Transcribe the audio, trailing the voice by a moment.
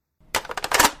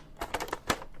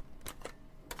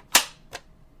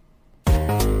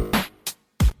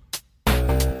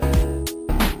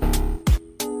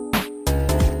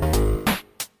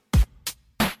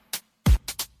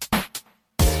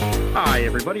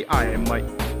everybody. I am Mike.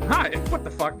 Hi, what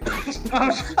the fuck?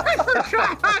 I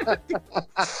forgot.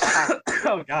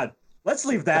 Oh, God. Let's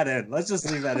leave that in. Let's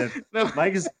just leave that in. No.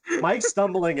 Mike's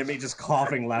stumbling and me just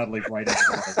coughing loudly right into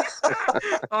the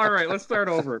mic. All right, let's start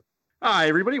over. Hi,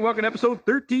 everybody. Welcome to episode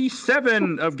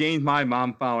 37 of Games My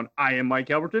Mom Found. I am Mike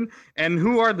Alberton. And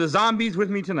who are the zombies with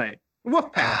me tonight?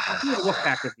 Wolfpack. Who are the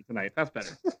Wolfpack with me tonight? That's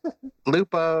better.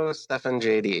 Lupo, Stefan,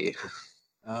 JD.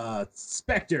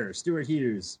 Spectre, Stuart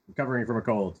Hughes, recovering from a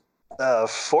cold.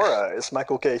 Four Eyes,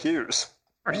 Michael K. Hughes.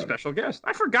 Our special guest.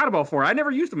 I forgot about Four. I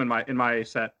never used them in my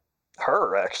set.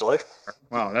 Her, actually.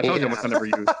 Wow, that tells you how much I never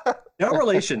used. No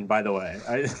relation, by the way.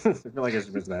 I feel like I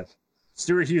should mention that.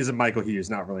 Stuart Hughes and Michael Hughes,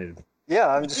 not related. Yeah,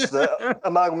 I'm just the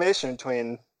amalgamation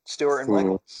between Stuart and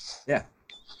Michael. Yeah.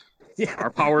 Our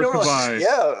powers combined.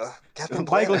 Yeah. Captain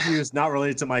Michael Planet. Hughes, not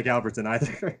related to Mike Alberton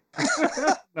either.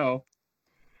 No.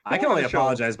 I can only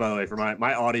apologize, by the way, for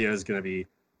my audio is going to be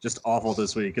just awful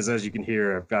this week, because as you can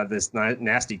hear, I've got this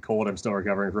nasty cold I'm still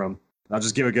recovering from. I'll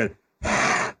just give a good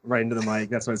right into the mic.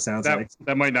 That's what it sounds like.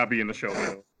 That might not be in the show,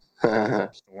 though.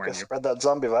 Just to warn you. Spread that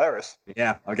zombie virus.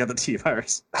 Yeah, I'll get the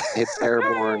T-virus. It's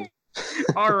airborne.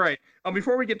 All right.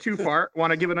 Before we get too far, I want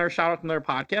to give another shout out to another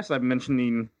podcast I've been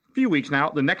mentioning a few weeks now,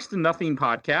 the Next to Nothing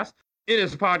podcast. It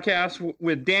is a podcast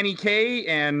with Danny K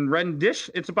and Ren Dish.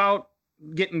 It's about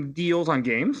getting deals on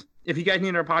games. If you guys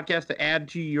need our podcast to add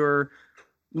to your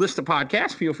list of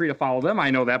podcasts, feel free to follow them. I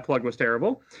know that plug was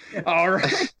terrible. All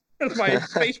right. My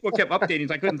Facebook kept updating,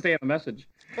 so I couldn't say on the message.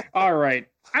 All right.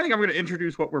 I think I'm going to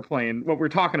introduce what we're playing, what we're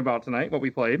talking about tonight, what we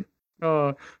played.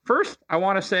 First, I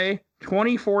want to say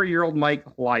 24-year-old Mike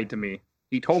lied to me.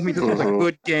 He told me this was a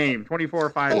good game, 24 or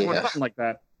 5, something like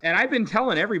that. And I've been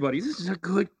telling everybody, this is a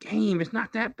good game. It's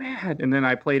not that bad. And then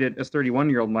I played it as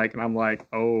 31-year-old Mike, and I'm like,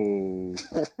 oh.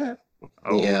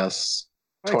 Yes.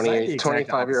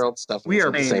 25-year-old stuff. We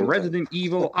are playing Resident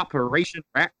Evil Operation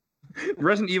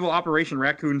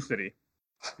Raccoon City,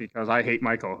 because I hate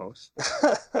my co-host.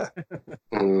 That's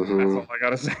all I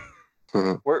gotta say.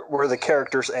 Where the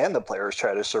characters and the players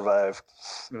try to survive.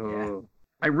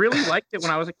 I really liked it when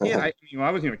I was a kid. I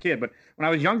wasn't even a kid, but when I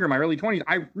was younger, in my early 20s,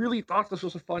 I really thought this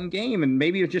was a fun game. And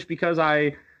maybe it's just because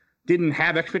I didn't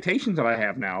have expectations that I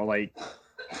have now. Like,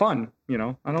 fun, I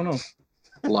don't know.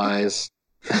 Lies.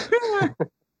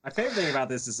 My favorite thing about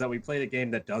this is that we played a game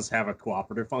that does have a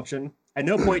cooperative function. At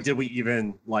no point did we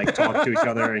even talk to each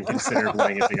other and consider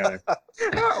playing it together.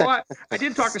 Well, I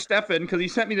did talk to Stefan because he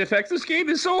sent me the text. This game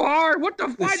is so hard.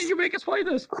 Why did you make us play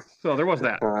this? So there was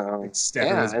that.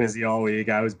 Stefan was busy all week.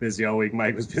 I was busy all week.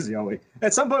 Mike was busy all week.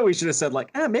 At some point, we should have said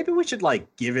maybe we should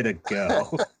give it a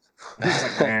go.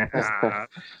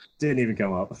 Didn't even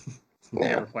come up.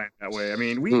 Never planned that way. I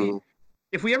mean,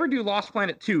 if we ever do Lost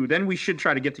Planet 2, then we should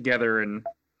try to get together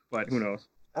but who knows?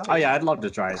 Oh yeah, I'd love to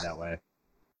try it that way.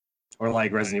 Or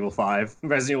Resident Evil 5.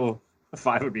 Resident Evil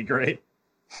 5 would be great.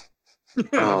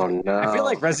 Oh no. I feel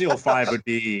like Resident Evil 5 would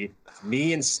be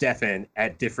me and Stefan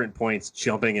at different points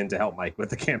jumping in to help Mike with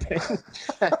the campaign.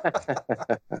 All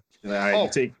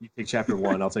right, you take chapter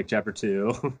 1, I'll take chapter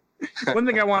 2. One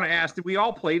thing I want to ask, did we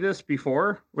all play this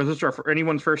before? Was this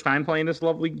anyone's first time playing this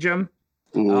lovely gem?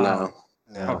 No.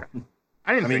 No. Okay.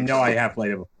 I have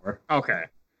played it before. Okay.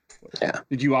 Yeah.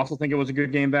 Did you also think it was a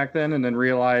good game back then and then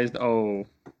realized,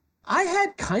 I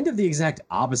had kind of the exact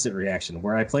opposite reaction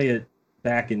where I played it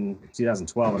back in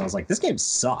 2012 and I was like, this game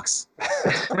sucks.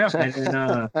 And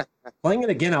then playing it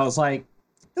again, I was like,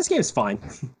 this game's fine.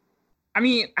 I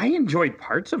mean, I enjoyed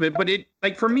parts of it, but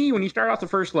for me, when you start off the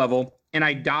first level and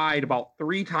I died about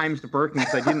 3 times to Birkin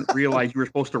because I didn't realize you were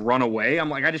supposed to run away.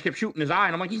 I'm like, I just kept shooting his eye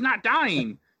and I'm like, he's not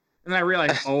dying. And then I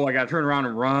realized, I got to turn around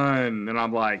and run. And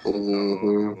I'm like,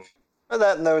 Well,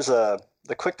 that and there's the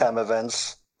QuickTime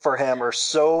events for him are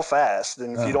so fast,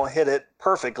 and if you don't hit it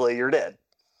perfectly, you're dead.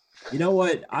 You know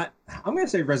what? I'm going to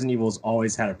say Resident Evil's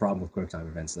always had a problem with QuickTime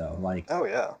events, though. Oh,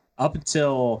 yeah. Up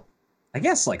until, I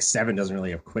guess, 7 doesn't really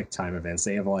have QuickTime events.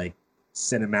 They have,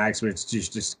 cinematics, which you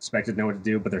just expected to know what to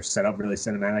do, but they're set up really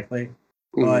cinematically.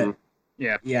 But,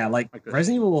 yeah,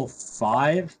 Resident Evil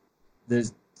 5,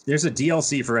 there's a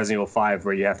DLC for Resident Evil 5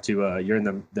 where you have to, you're in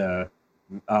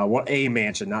a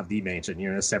mansion, not the mansion.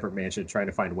 You're in a separate mansion trying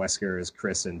to find Wesker as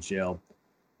Chris and Jill.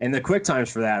 And the quick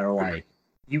times for that are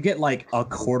you get a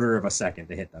quarter of a second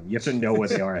to hit them. You have to know where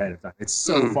they are ahead of time. It's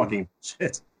so fucking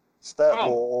shit. Is that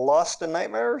Lost in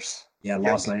Nightmares? Yeah,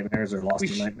 Lost Nightmares or Lost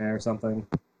in Nightmare or something.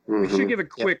 We should give a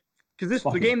quick, because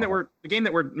the game that we're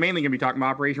mainly going to be talking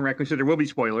about, Operation Raccoon City, there will be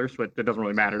spoilers, but that doesn't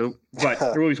really matter. But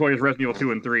there will be spoilers for Resident Evil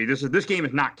 2 and 3. This game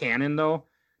is not canon though.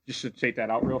 Just to take that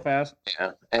out real fast.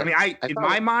 Yeah. In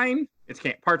my mind,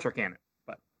 parts are canon.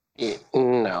 But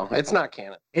No, it's not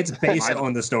canon. It's based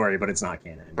on the story, but it's not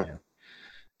canon. Yeah.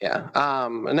 Yeah.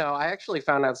 No, I actually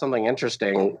found out something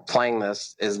interesting playing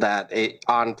this is that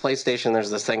on PlayStation, there's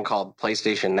this thing called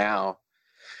PlayStation Now.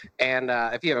 And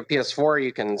if you have a PS4,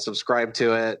 you can subscribe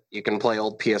to it. You can play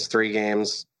old PS3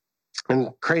 games. And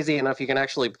crazy enough, you can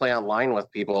actually play online with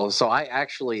people. So I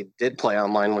actually did play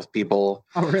online with people.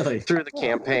 Oh, really? Through the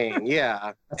campaign,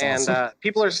 yeah. That's awesome.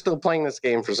 People are still playing this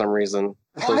game for some reason.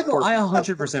 I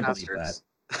 100% believe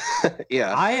that.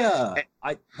 Yeah.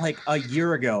 I like a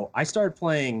year ago, I started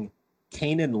playing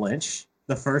Kane and Lynch,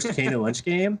 the first Kane and Lynch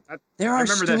game. There are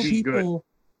still people.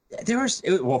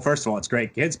 Good. Well, first of all, it's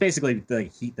great. It's basically the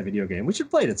Heat, the video game. We should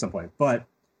play it at some point, but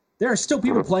there are still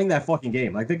people playing that fucking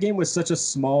game. Like the game was such a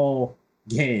small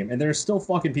game, and there's still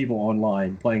fucking people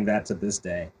online playing that to this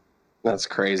day. That's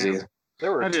crazy.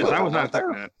 There were I was not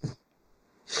expecting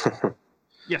that.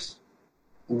 Yes.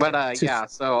 But yeah,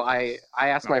 so I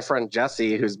asked my friend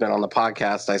Jesse, who's been on the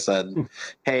podcast, I said,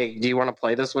 hey, do you want to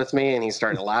play this with me? And he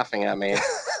started laughing at me.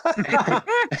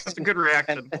 That's a good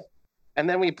reaction. And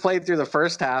then we played through the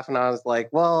first half, and I was like,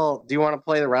 well, do you want to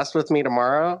play the rest with me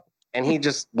tomorrow? And he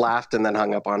just laughed and then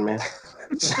hung up on me.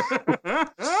 And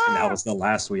that was the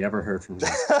last we ever heard from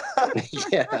Jesse.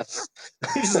 Yes.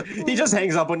 He just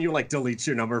hangs up on you, like deletes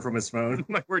your number from his phone.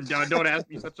 Like, we're done. Don't ask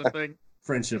me such a thing.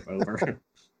 Friendship over.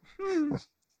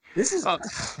 This is God,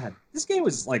 this game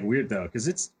was like weird though, because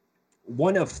it's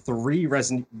one of 3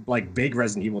 big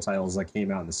Resident Evil titles that came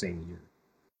out in the same year.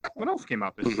 What else came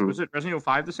out this year? Was it Resident Evil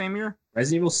 5 the same year?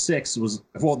 Resident Evil 6 was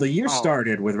the year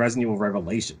started with Resident Evil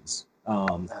Revelations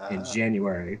in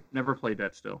January. Never played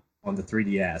that still. On the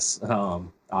 3DS,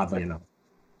 oddly enough.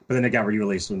 But then it got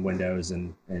re-released on Windows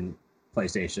and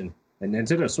PlayStation and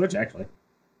Nintendo Switch actually.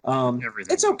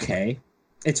 It's okay.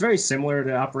 It's very similar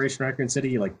to Operation Raccoon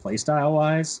City, like playstyle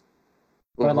wise,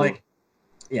 but like,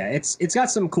 yeah, it's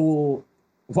got some cool.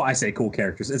 Well, I say cool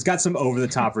characters. It's got some over the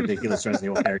top, ridiculous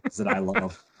Resident Evil characters that I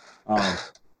love.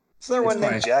 Is there one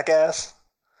named Jackass?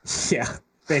 Yeah,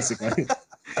 basically.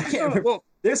 I can't remember. Well,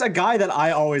 there's a guy that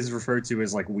I always refer to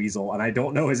as like Weasel, and I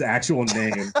don't know his actual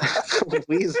name.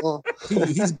 Weasel.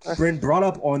 He's been brought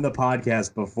up on the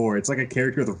podcast before. It's like a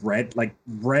character with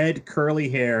red curly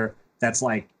hair. That's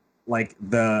like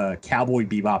the Cowboy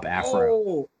Bebop afro.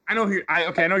 Oh, I know who. I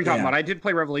know who you're talking about. I did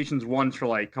play Revelations once for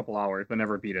like a couple hours, but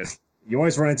never beat it. You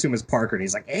always run into him as Parker, and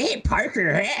he's like, "Hey,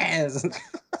 Parker, has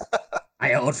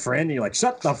my old friend." And you're like,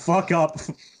 "Shut the fuck up."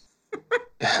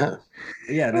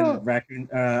 Yeah. Then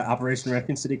Operation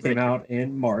Raccoon City came out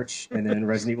in March, and then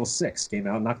Resident Evil 6 came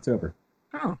out in October.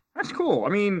 Oh, that's cool. I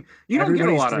mean, you don't get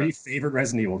a lot of favorite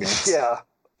Resident Evil games. Yeah.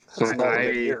 That's not a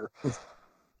big year.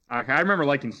 Okay, I remember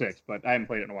liking 6, but I haven't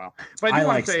played it in a while. But I do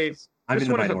want to say, I'm in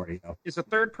the minority, though. It's a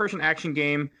third-person action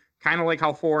game, kind of like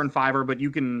how 4 and 5 are, but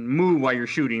you can move while you're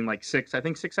shooting, like 6. I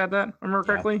think 6 had that, if I remember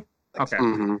correctly. Okay.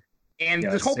 Mm-hmm. And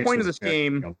the whole point of this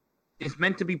game is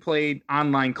meant to be played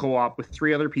online co-op with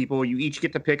 3 other people. You each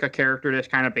get to pick a character that's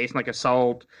kind of based on like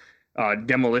assault,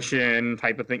 demolition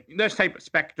type of thing. There's type of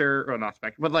Spectre, or not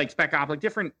Spectre, but like Spec Op, like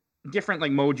different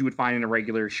like modes you would find in a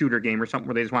regular shooter game or something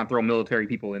where they just want to throw military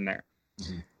people in there.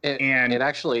 Mm-hmm. It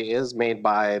actually is made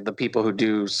by the people who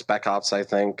do Spec Ops, I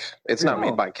think. It's not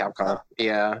made by Capcom.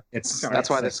 Yeah. That's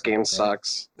why this game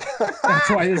sucks.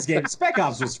 That's why this game Spec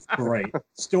Ops was great,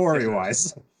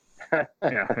 story-wise. Yeah,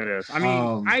 it is. I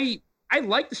mean, I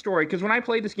like the story because when I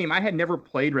played this game, I had never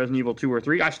played Resident Evil 2 or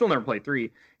 3. I still never played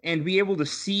 3. And be able to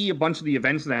see a bunch of the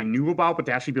events that I knew about, but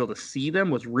to actually be able to see them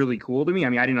was really cool to me. I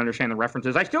mean, I didn't understand the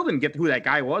references. I still didn't get who that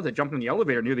guy was that jumped in the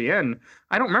elevator near the end.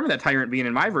 I don't remember that tyrant being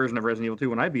in my version of Resident Evil 2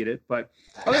 when I beat it. But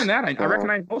other than that, I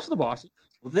recognize most of the bosses.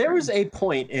 There was a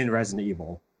point in Resident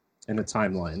Evil in the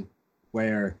timeline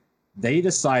where they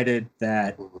decided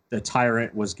that the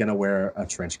tyrant was going to wear a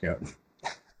trench coat.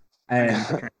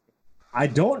 And I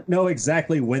don't know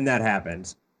exactly when that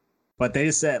happened, but they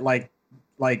just said like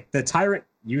the tyrant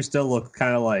used to look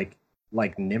kind of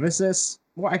like Nemesis.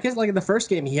 Well, I guess like in the first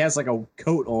game he has like a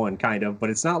coat on kind of, but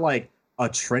it's not like a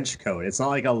trench coat. It's not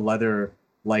like a leather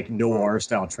like noir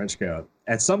style trench coat.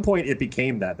 At some point it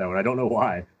became that though, and I don't know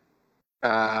why.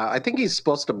 I think he's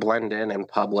supposed to blend in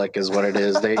public is what it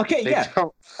is.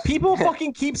 People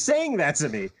fucking keep saying that to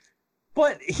me,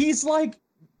 but he's like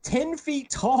 10 feet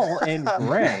tall and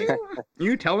gray.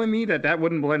 You telling me that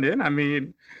wouldn't blend in? I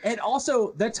mean, and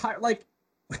also that's like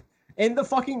in the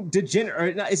fucking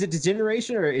is it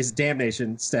Degeneration or is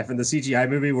Damnation, Steph, in the CGI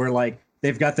movie where like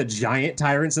they've got the giant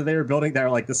tyrants that they were building that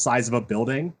are like the size of a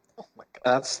building? Oh my God.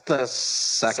 That's the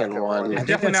second one. I think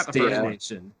definitely not the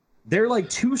Damnation. They're like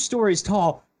 2 stories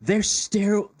tall. they're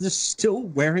still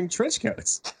wearing trench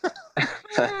coats.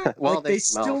 Well, like, they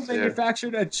still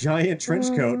manufactured a giant trench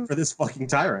coat for this fucking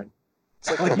tyrant.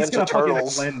 It's like he's the gonna Ninja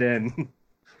Turtles. fucking blend in.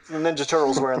 The Ninja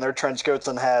Turtles wearing their trench coats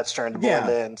and hats, trying to blend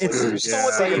in. It's like, you still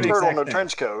look like a turtle in a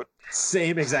trench coat.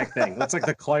 Same exact thing. That's like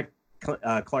the Clark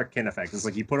Kent effect. It's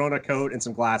like you put on a coat and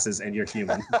some glasses and you're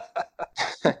human.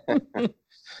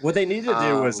 What they needed to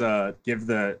do was give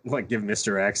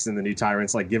Mr. X and the new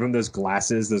tyrants, like, give him those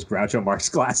glasses, those Groucho Marx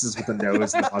glasses with the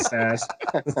nose and the mustache.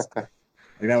 Like, that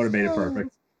would have made it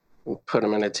perfect. Put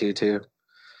him in a tutu.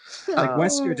 Like,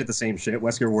 Wesker did the same shit.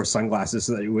 Wesker wore sunglasses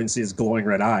so that you wouldn't see his glowing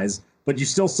red eyes, but you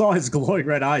still saw his glowing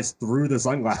red eyes through the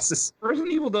sunglasses.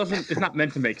 Resident Evil it's not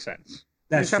meant to make sense.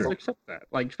 That's you true. just have to accept that.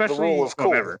 Like, especially the rule of cool.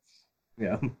 whatever.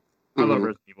 Yeah. I love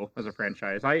Resident Evil as a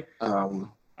franchise. I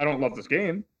don't love this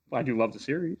game, but I do love the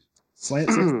series.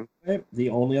 The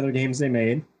only other games they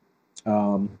made,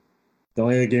 the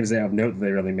only other games they have note that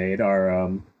they really made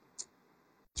are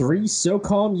 3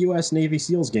 SOCOM U.S. Navy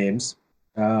SEALs games.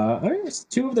 I think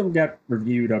 2 of them got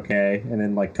reviewed okay, and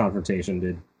then like Confrontation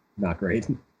did not great.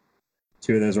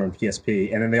 2 of those were on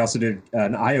PSP, and then they also did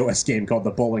an iOS game called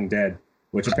The Bowling Dead,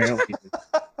 which apparently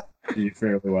did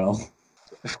fairly well.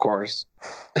 Of course.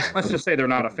 Let's just say they're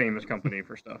not a famous company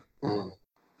for stuff.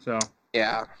 So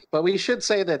yeah, but we should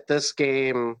say that this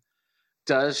game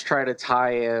does try to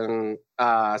tie in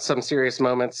some serious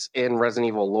moments in Resident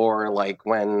Evil lore, like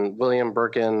when William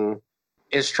Birkin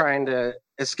is trying to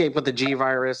escape with the G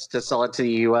virus to sell it to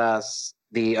the US,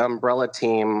 the Umbrella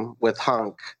team with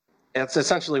Hunk. That's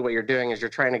essentially what you're doing, is you're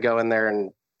trying to go in there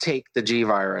and take the G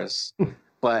virus.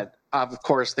 But of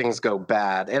course things go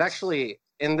bad.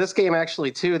 In this game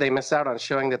too, they miss out on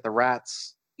showing that the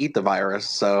rats eat the virus.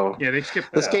 So yeah, they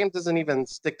skipped this game doesn't even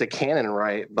stick to canon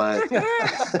right, but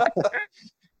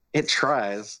it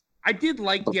tries. I did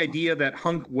like the idea that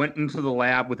Hunk went into the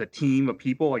lab with a team of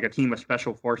people, like a team of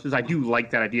special forces. I do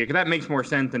like that idea, because that makes more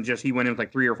sense than just he went in with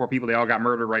like 3 or 4 people. They all got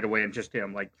murdered right away and just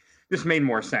him. Like, this made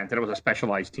more sense that it was a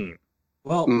specialized team.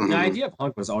 Well, the idea of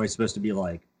Hunk was always supposed to be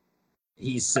like,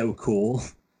 he's so cool,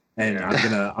 and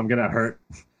I'm gonna hurt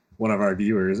one of our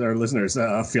viewers, our listeners'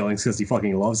 feelings because he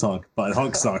fucking loves Hunk, but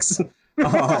Hunk sucks.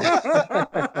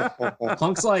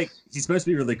 Hunk's like, he's supposed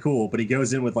to be really cool, but he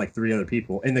goes in with like 3 other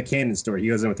people. In the canon story, he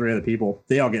goes in with 3 other people.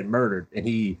 They all get murdered, and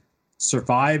he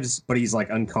survives, but he's like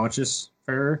unconscious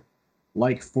for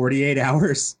like 48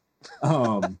 hours,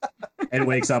 and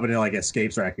wakes up and like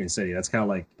escapes Raccoon City. That's kind of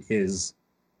like his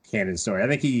canon story. I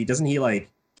think he like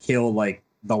kill like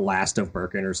the last of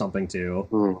Birkin or something too.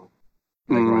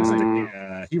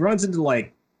 Like, he runs into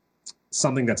like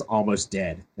something that's almost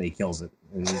dead, and he kills it,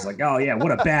 and he's like, "Oh yeah,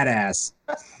 what a badass!"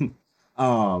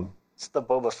 It's the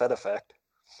Boba Fett effect.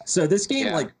 So this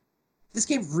game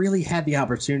really had the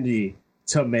opportunity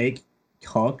to make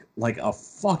Hunk like a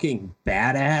fucking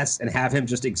badass and have him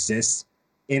just exist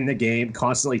in the game,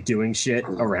 constantly doing shit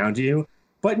around you.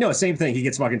 But no, same thing. He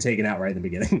gets fucking taken out right in the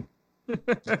beginning.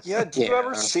 Yeah, did you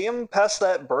ever see him past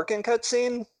that Birkin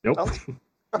cutscene? Nope.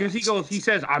 Because he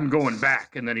says, "I'm going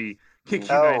back," and then he kicks you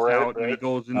guys out, and he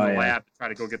goes in the lab to try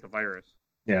to go get the virus.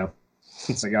 Yeah.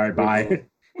 It's like, all right, bye.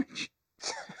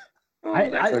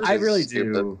 I really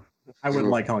do. I would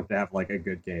like Hunk to have like a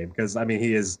good game, because I mean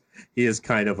he is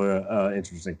kind of a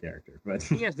interesting character, but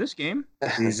he has this game.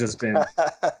 He's just been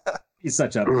he's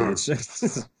such a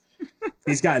bitch.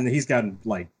 he's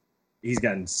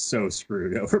gotten so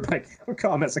screwed over by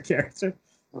Capcom as a character.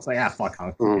 It's like, fuck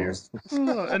Hunk, who cares?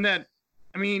 And that,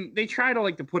 I mean, they try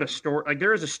to to put a story, like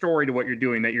there is a story to what you're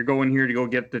doing, that you're going here to go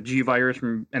get the G virus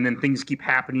and then things keep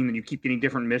happening and you keep getting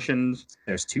different missions.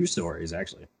 There's 2 stories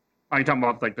actually. Are you talking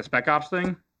about like the Spec Ops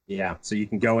thing? Yeah, so you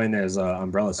can go in as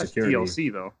Umbrella Security. That's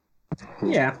DLC though.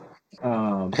 Yeah.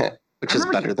 Which is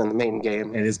better than the main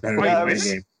game. It is better than the main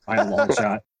game by a long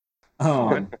shot.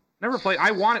 Never played.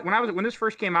 I wanted when this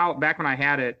first came out, back when I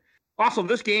had it. Also,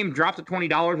 this game dropped to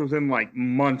 $20 within like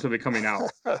months of it coming out.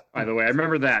 By the way, I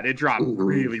remember that it dropped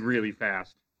really, really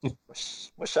fast.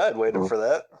 Wish I had waited for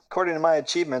that. According to my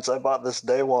achievements, I bought this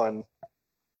day one.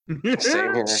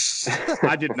 Same here.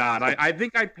 I did not. I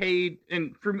think I paid,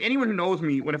 and for anyone who knows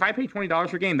me, if I pay $20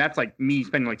 for a game, that's like me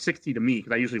spending like $60 to me,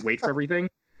 because I usually wait for everything.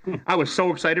 I was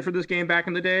so excited for this game back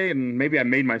in the day, and maybe I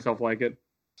made myself like it.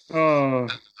 Maybe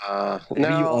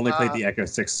you only played the Echo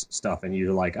 6 stuff, and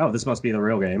you're like, oh, this must be the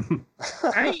real game.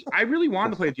 I really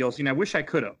wanted to play the DLC, and I wish I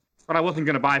could have, but I wasn't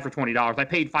going to buy it for $20. I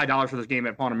paid $5 for this game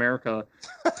at Pawn America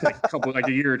like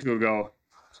a year or 2 ago,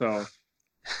 so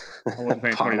I wasn't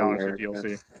paying $20 for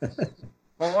DLC.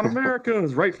 Pawn America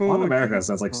is rightful. Pawn America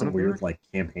sounds like some weird like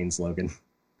campaign slogan.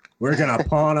 We're gonna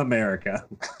pawn America,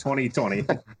 2020.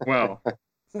 Well, I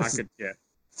could get.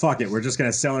 fuck it, we're just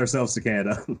gonna sell ourselves to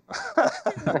Canada.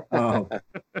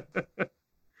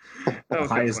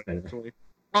 Highest bidder.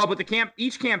 Oh, but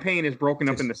each campaign is broken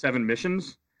up into 7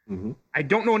 missions. Mm-hmm. I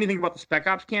don't know anything about the Spec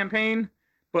Ops campaign,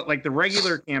 but like the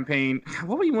regular campaign,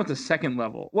 what would you want the second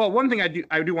level? Well, one thing I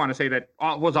do want to say that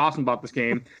was awesome about this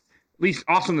game, at least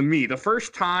awesome to me. The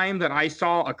first time that I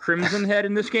saw a Crimson Head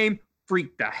in this game,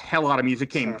 freaked the hell out of me. It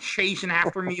came chasing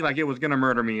after me like it was gonna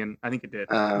murder me, and I think it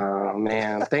did. Oh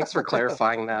man, thanks for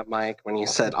clarifying that, Mike. When you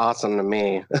said awesome to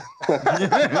me.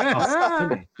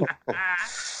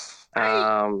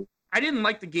 I didn't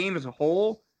like the game as a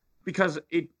whole because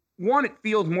it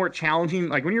feels more challenging.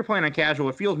 Like when you're playing on casual,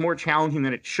 it feels more challenging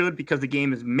than it should because the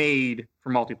game is made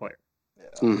for multiplayer.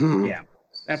 Yeah.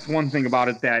 That's one thing about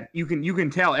it that you can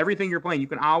tell everything you're playing. You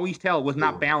can always tell it was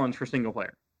not balanced for single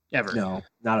player ever. No,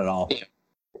 not at all. Yeah.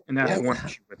 And that's one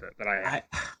issue with it that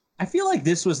I feel like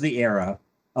this was the era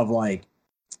of like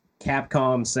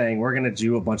Capcom saying we're gonna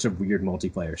do a bunch of weird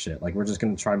multiplayer shit. Like we're just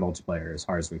gonna try multiplayer as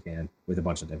hard as we can with a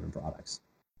bunch of different products.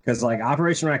 Because like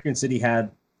Operation Raccoon City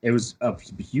it was a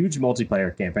huge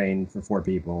multiplayer campaign for 4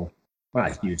 people. Well,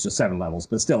 not huge, just 7 levels,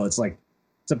 but still, it's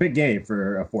a big game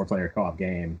for a 4-player co-op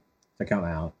game to come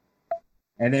out.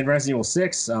 And then Resident Evil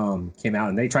 6 came out,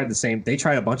 and they tried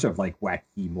a bunch of like wacky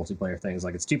multiplayer things.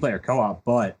 Like it's 2-player co-op,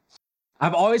 but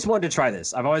I've always wanted to try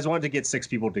this. I've always wanted to get 6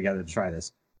 people together to try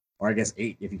this, or I guess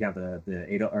 8 if you count the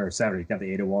 8 or 7 if you count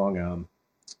the Ada Wong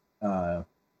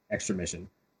extra mission.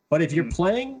 But if you're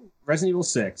playing Resident Evil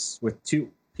 6 with 2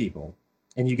 people,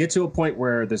 and you get to a point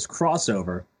where there's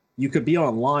crossover, you could be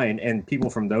online, and people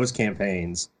from those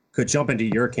campaigns could jump into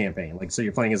your campaign. Like, so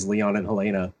you're playing as Leon and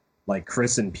Helena, like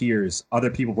Chris and Piers. Other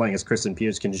people playing as Chris and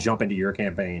Piers can jump into your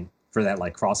campaign for that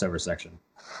like crossover section.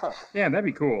 Yeah, that'd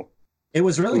be cool. It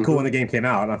was really cool when the game came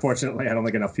out. Unfortunately, I don't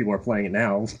think enough people are playing it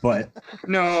now. But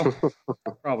no,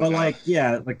 probably. But like,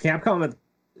 yeah, like Capcom,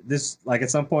 this like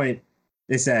at some point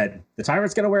they said the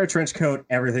Tyrant's gonna wear a trench coat.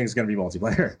 Everything's gonna be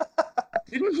multiplayer.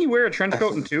 Didn't he wear a trench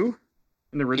coat in 2?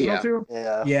 In the original 2?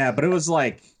 Yeah. Yeah, but it was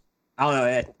like, I don't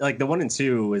know, like the 1 and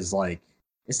 2 is like,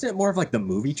 isn't it more of like the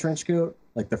movie trench coat?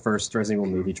 Like the first Resident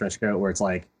Evil movie trench coat where it's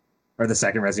like, or the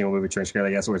second Resident Evil movie trench coat,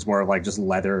 I guess, where it's more of like just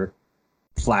leather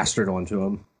plastered onto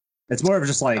him. It's more of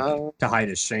just like to hide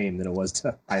his shame than it was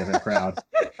to hide him in a crowd.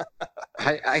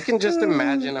 I can just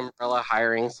imagine Umbrella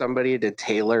hiring somebody to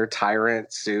tailor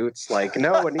Tyrant suits. Like,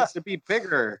 no, it needs to be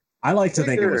bigger. I like to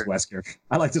think it was Wesker.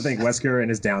 I like to think Wesker in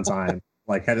his downtime,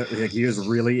 like he was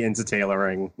really into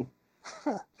tailoring.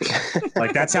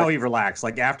 Like that's how he relaxed.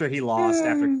 Like after he lost,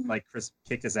 after like Chris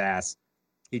kicked his ass,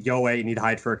 he'd go away and he'd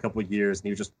hide for a couple of years, and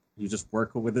he would just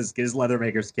work with his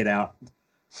Leathermaker's kit out.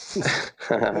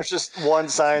 There's just one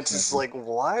scientist like,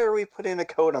 why are we putting a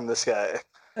coat on this guy?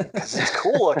 Because it's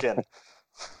cool looking.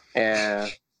 Yeah.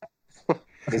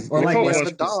 Or like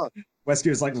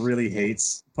Wesker's like really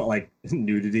hates like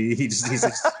nudity. He's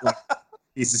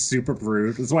a super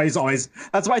prude. That's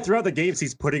why throughout the games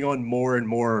he's putting on more and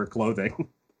more clothing.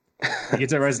 You get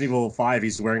to Resident Evil 5,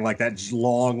 he's wearing like that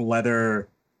long leather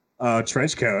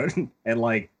trench coat and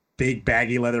like big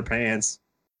baggy leather pants.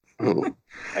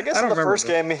 I guess in the first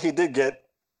game he did get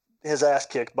his ass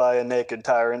kicked by a naked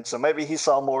Tyrant, so maybe he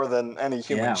saw more than any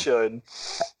human should.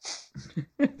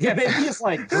 Yeah, maybe he's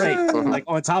like, great. Like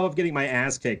on top of getting my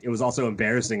ass kicked, it was also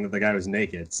embarrassing that the guy was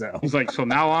naked. So he's like, so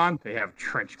now on they have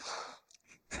trench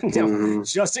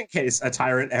coats. Just in case a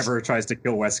Tyrant ever tries to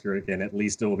kill Wesker again, at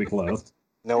least it will be clothed.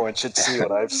 No one should see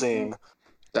what I've seen.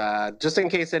 Just in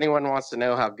case anyone wants to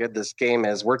know how good this game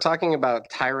is, we're talking about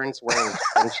Tyrants wearing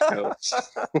trench coats.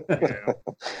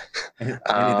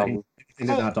 Anything to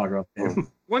not talk about.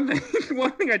 One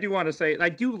thing I do want to say, I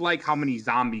do like how many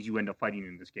zombies you end up fighting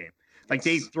in this game. Like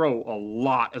they throw a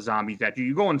lot of zombies at you.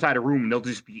 You go inside a room and they'll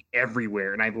just be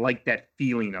everywhere, and I like that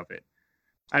feeling of it.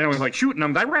 I know it's like shooting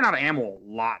them. I ran out of ammo a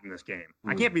lot in this game.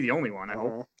 I can't be the only one. I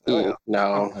hope.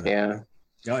 No,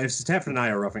 if Steph and I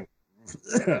are roughing.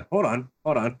 Hold on.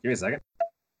 Give me a second.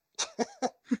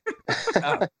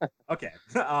 Okay.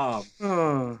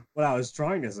 What I was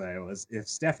trying to say was, if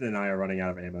Stefan and I are running out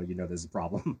of ammo, you know there's a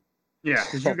problem. Yeah,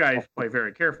 because you guys play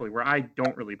very carefully, where I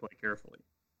don't really play carefully.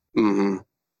 Mm-hmm.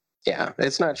 Yeah,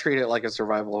 it's not treated like a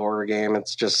survival horror game.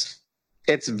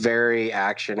 It's very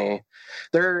actiony.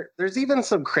 There's even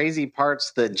some crazy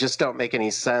parts that just don't make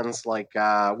any sense. Like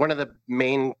one of the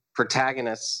main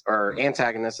protagonists or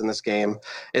antagonists in this game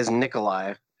is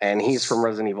Nikolai, and he's from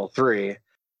Resident Evil 3.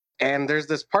 And there's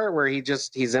this part where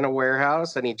he's in a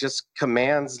warehouse and he just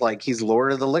commands, like he's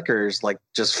Lord of the Liquors, like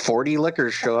just 40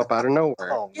 liquors show up out of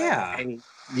nowhere. Oh, yeah. And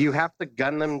you have to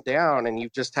gun them down, and you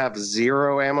just have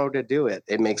 0 ammo to do it.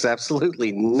 It makes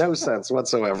absolutely no sense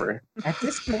whatsoever. At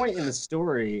this point in the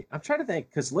story, I'm trying to think,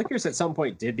 because Lickers at some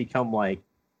point did become like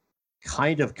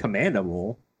kind of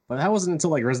commandable, but that wasn't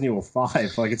until like Resident Evil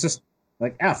 5. Like it's just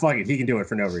like, fuck it, he can do it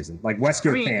for no reason. Like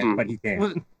Wesker can't, but he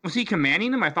can. Was he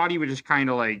commanding them? I thought he was just kind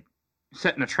of like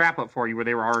setting a trap up for you where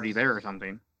they were already there or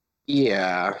something.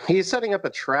 Yeah, he's setting up a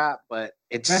trap, but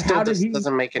it still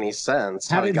doesn't make any sense.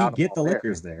 How did he get the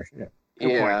Lickers there?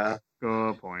 Yeah.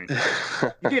 Good point.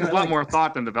 He gave a lot more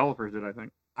thought than developers did, I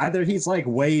think. Either he's like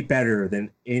way better than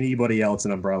anybody else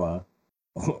in Umbrella,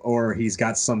 or he's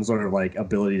got some sort of like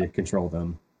ability to control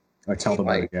them or tell them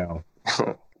where to go.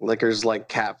 Liquor's like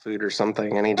cat food or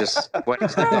something, and he just went to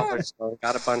the dollar store,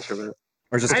 got a bunch of it.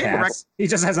 Or just cats. He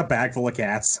just has a bag full of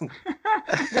cats.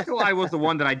 Nikolai was the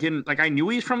one that I didn't like. I knew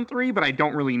he's from 3, but I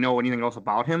don't really know anything else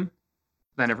about him.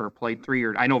 I never played 3,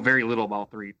 or I know very little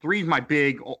about 3. 3 is my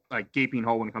big like gaping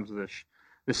hole when it comes to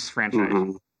this franchise.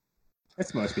 Mm-hmm.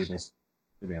 It's most people's,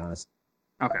 to be honest.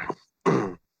 Okay.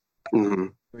 Mm-hmm.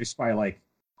 3's probably like,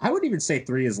 I would even say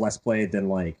 3 is less played than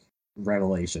like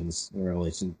Revelations.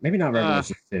 Maybe not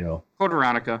Revelations 2. Code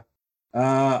Veronica.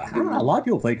 I don't know, a lot of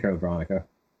people play Code Veronica.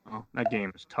 Oh, that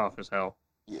game is tough as hell.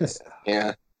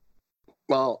 Yeah.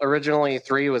 Well, originally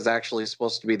 3 was actually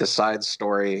supposed to be the side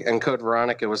story, and Code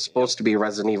Veronica was supposed to be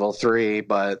Resident Evil 3,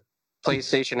 but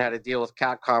PlayStation had a deal with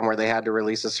Capcom where they had to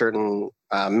release a certain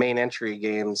main entry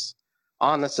games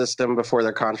on the system before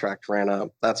their contract ran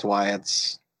up. That's why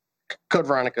it's Code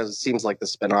Veronica seems like the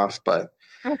spinoff, but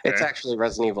it's actually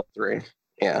Resident Evil 3.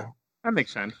 Yeah. That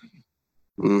makes sense.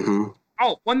 Mm-hmm.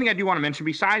 Oh, one thing I do want to mention,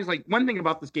 besides, like, one thing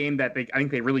about this game that I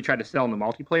think they really tried to sell in the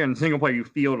multiplayer, and the single player you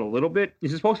feel it a little bit,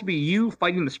 is it's supposed to be you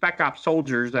fighting the Spec Ops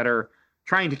soldiers that are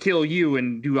trying to kill you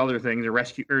and do other things or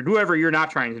rescue, or do whatever you're not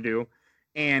trying to do,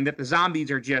 and that the zombies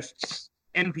are just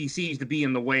NPCs to be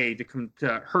in the way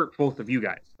to hurt both of you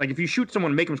guys. Like, if you shoot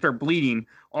someone and make them start bleeding,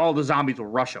 all the zombies will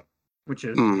rush them, which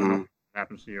is what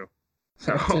happens to you.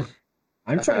 So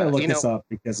I'm trying to look this up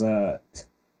because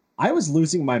I was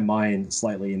losing my mind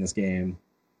slightly in this game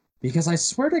because I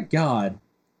swear to God,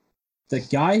 the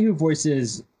guy who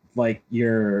voices like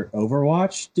your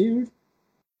Overwatch dude,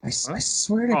 I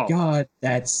swear to God,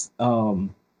 that's the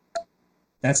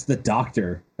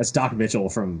doctor. That's Doc Mitchell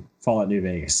from Fallout New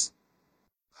Vegas.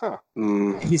 Huh.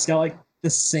 He's got like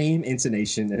the same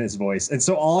intonation in his voice, and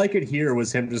so all I could hear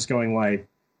was him just going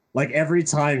like every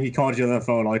time he called you on the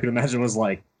phone, all I could imagine was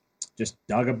like, just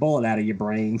dug a bullet out of your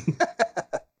brain.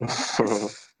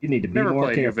 You need to be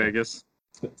more careful. Vegas.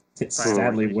 It's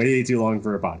sadly way too long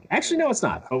for a podcast. Actually, no, it's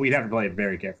not. But we'd have to play it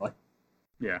very carefully.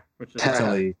 Yeah, which is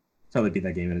totally beat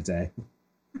that game in a day.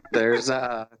 There's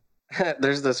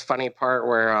this funny part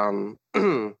where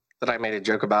that I made a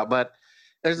joke about, but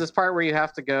there's this part where you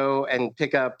have to go and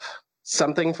pick up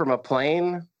something from a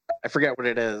plane. I forget what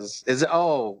it is.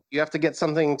 You have to get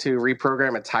something to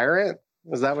reprogram a tyrant?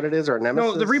 Is that what it is, or a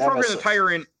nemesis? No, the reprogram the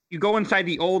tyrant. You go inside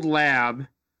the old lab.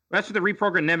 That's what the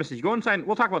reprogram nemesis. You go inside.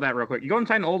 We'll talk about that real quick. You go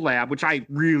inside an old lab, which I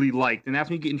really liked, and that's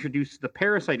when you get introduced to the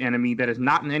parasite enemy that is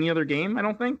not in any other game. I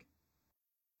don't think.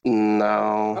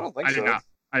 No, I don't think so.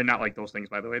 I did not like those things,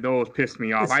 by the way. Those pissed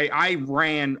me off. I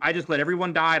ran. I just let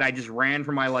everyone die. And I just ran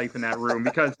for my life in that room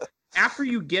because after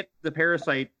you get the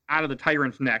parasite out of the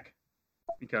tyrant's neck,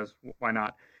 because why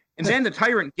not? And then the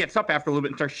tyrant gets up after a little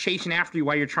bit and starts chasing after you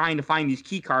while you're trying to find these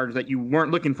key cards that you weren't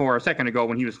looking for a second ago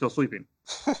when he was still sleeping.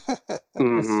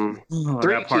 Mm-hmm.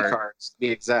 3 key cards, to be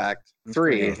exact.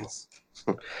 3.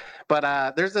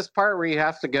 But there's this part where you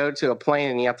have to go to a plane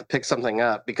and you have to pick something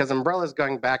up because Umbrella's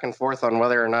going back and forth on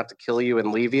whether or not to kill you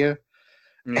and leave you.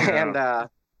 Yeah. And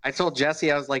I told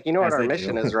Jesse, I was like, you know what our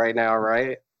mission is right now,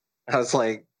 right? I was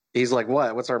like, he's like,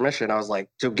 what? What's our mission? I was like,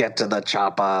 to get to the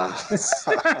chopper.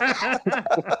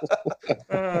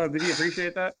 Did he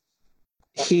appreciate that?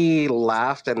 He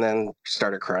laughed and then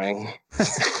started crying.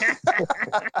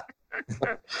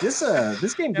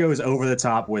 This game goes over the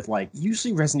top with like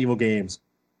usually Resident Evil games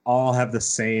all have the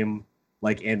same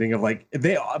like ending of like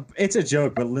it's a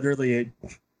joke, but literally it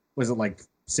was it like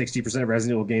 60% of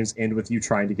Resident Evil games end with you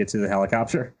trying to get to the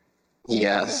helicopter.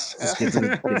 Yes. Just get to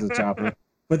the chopper.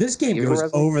 But this game goes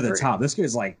over the top. This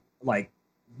goes like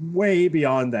way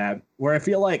beyond that, where I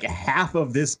feel like half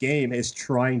of this game is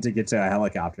trying to get to a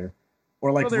helicopter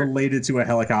or like related to a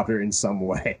helicopter in some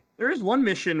way. There is one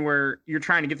mission where you're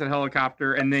trying to get to the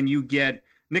helicopter and then you get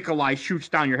Nikolai shoots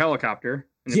down your helicopter.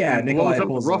 And Nikolai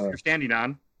pulls up the roof you're standing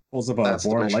on. Pulls up a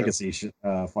Born Legacy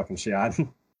fucking shot.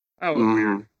 Oh,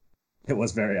 weird. It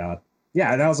was very odd.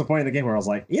 Yeah, that was the point of the game where I was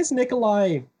like, is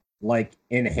Nikolai like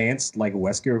enhanced like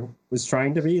Wesker was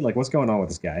trying to be? Like, what's going on with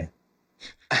this guy?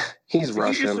 He's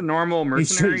Russian. He's just a normal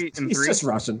mercenary in 3? He's just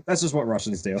Russian. That's just what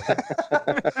Russians do.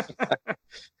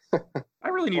 I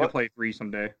really need to play 3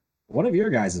 someday. One of your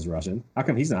guys is Russian. How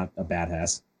come he's not a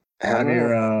badass?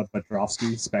 Vladimir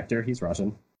Petrovsky, Spectre, he's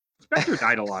Russian. Spectre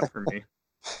died a lot for me.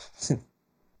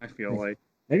 I feel like.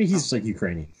 Maybe he's like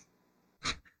Ukrainian.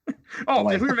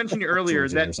 Like, if we were mentioning earlier,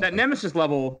 that Nemesis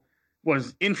level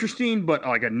was interesting, but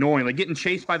like annoying. Like getting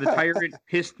chased by the tyrant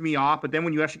pissed me off. But then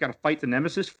when you actually got to fight the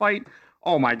Nemesis fight,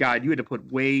 oh my god, you had to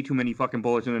put way too many fucking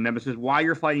bullets in the Nemesis while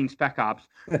you're fighting Spec Ops,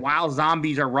 while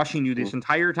zombies are rushing you this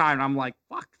entire time. And I'm like,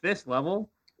 fuck this level.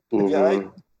 Yeah,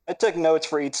 I took notes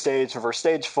for each stage. For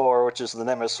stage 4, which is the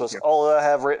Nemesis, all I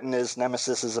have written is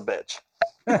Nemesis is a bitch.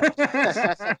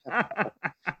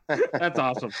 That's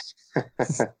awesome.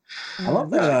 I love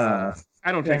that.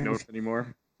 I don't take notes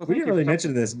anymore. We didn't really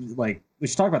mention this. Like, we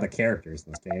should talk about the characters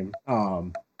in this game.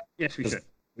 Yes, we should.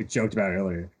 We joked about it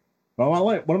earlier. But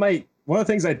one of the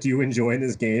things I do enjoy in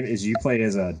this game is you play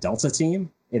as a Delta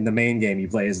team. In the main game, you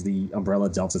play as the Umbrella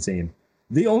Delta team.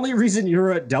 The only reason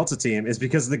you're a Delta team is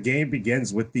because the game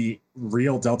begins with the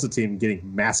real Delta team getting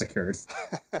massacred.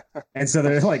 And so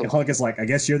they're like, Hunk is like, I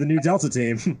guess you're the new Delta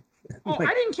team. Oh,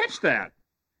 I didn't catch that.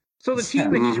 So the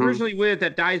team that he's originally with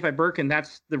that dies by Birkin,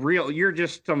 that's the real. You're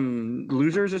just some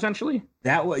losers, essentially.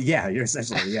 You're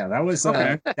essentially That was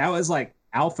that was like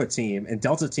Alpha team and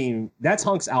Delta team. That's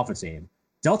Hunk's Alpha team.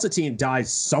 Delta team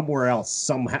dies somewhere else,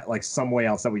 some way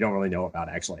else that we don't really know about.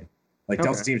 Actually,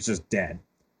 Delta team's just dead.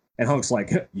 And Hunk's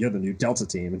like, you're the new Delta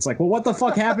team. It's like, well, what the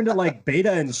fuck happened to like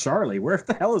Beta and Charlie? Where's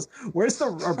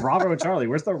the Bravo and Charlie?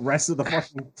 Where's the rest of the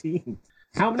fucking team?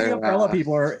 How many Umbrella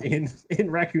people are in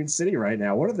Raccoon City right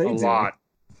now? What are they doing? A lot.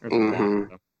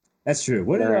 That's true.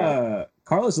 What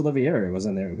Carlos Olivieri was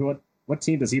in there. What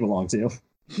team does he belong to?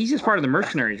 He's just part of the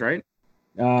mercenaries, right?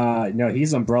 No,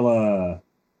 he's Umbrella.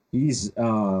 He's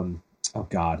oh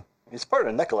god. He's part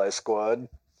of Nikolai's squad.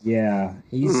 Yeah,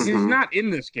 he's not in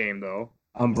this game though.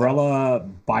 Umbrella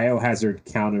Biohazard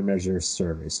Countermeasure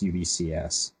Service,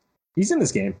 UBCS. He's in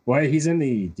this game. Well, he's in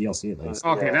the DLC at least.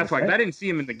 Okay, that's why I didn't see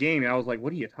him in the game. I was like,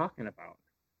 what are you talking about?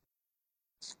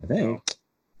 I think. So,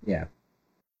 yeah.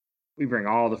 We bring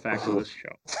all the facts to this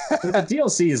show. But the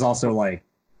DLC is also like,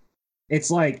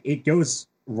 it's like, it goes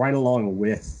right along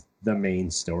with the main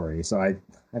story. So I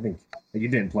think, you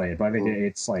didn't play it, but I think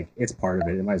it's like, it's part of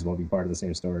it. It might as well be part of the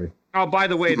same story. Oh, by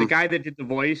the way, the guy that did the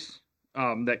voice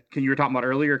that you were talking about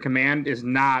earlier, Command, is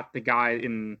not the guy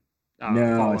in.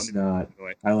 No, Fallen. it's not.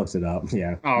 I looked it up.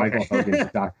 Yeah, oh, okay.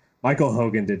 Michael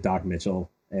Hogan did Doc Mitchell,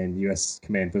 and U.S.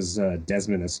 Command was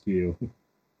Desmond Askew,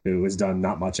 who has done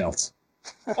not much else.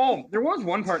 Oh, there was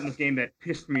one part in this game that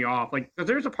pissed me off. Like, cause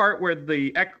there's a part where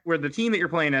the team that you're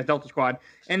playing as, Delta Squad,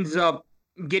 ends up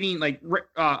getting like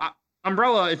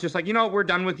Umbrella is just like, we're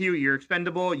done with you. You're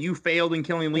expendable. You failed in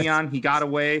killing Leon. He got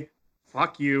away.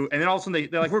 Fuck you. And then all of a sudden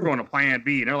they're like, we're going to Plan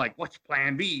B. And they're like, what's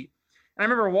Plan B? And I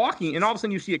remember walking, and all of a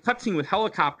sudden you see a cutscene with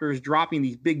helicopters dropping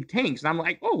these big tanks. And I'm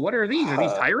like, oh, what are these? Are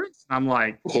these tyrants? And I'm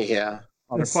like, yeah.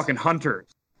 Oh, they're fucking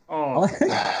hunters. Oh,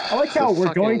 I like how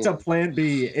we're going to Plan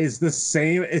B is the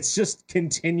same. It's just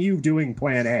continue doing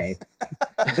Plan A.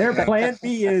 Their Plan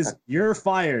B is you're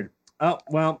fired. Oh,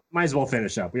 well, might as well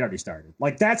finish up. We already started.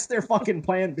 Like, that's their fucking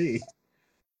Plan B.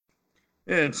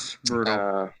 It's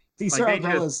brutal. These are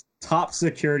Umbrella's top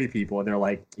security people, and they're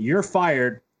like, you're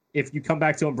fired. If you come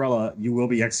back to Umbrella, you will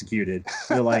be executed.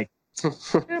 They're like,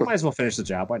 might as well finish the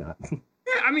job. Why not?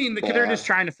 Yeah, I mean, they're just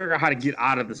trying to figure out how to get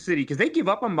out of the city because they give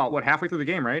up on about halfway through the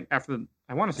game, right? I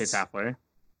want to say it's halfway.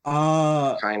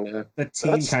 Kind of. The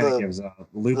team kind of gives up.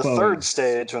 Lupo, the third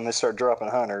stage when they start dropping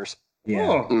hunters.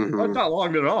 Yeah, that's not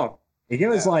long at all. It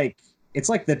was like it's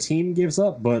like the team gives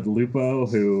up, but Lupo,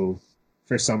 who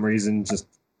for some reason just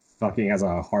fucking has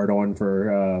a hard-on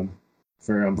for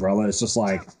Umbrella, is just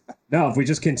like, no, if we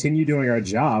just continue doing our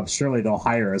job, surely they'll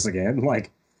hire us again.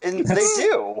 Like. And they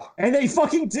do. And they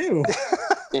fucking do.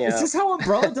 Yeah. Is this how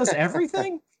Umbrella does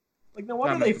everything? Like, no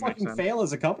wonder they fucking fail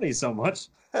as a company so much.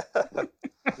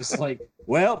 It's like,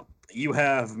 well, you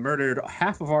have murdered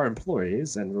half of our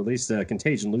employees and released a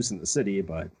contagion loose in the city,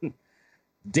 but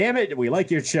damn it, we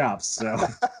like your chops. So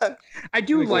I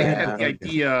do like the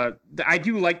idea. I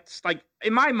do like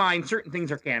in my mind, certain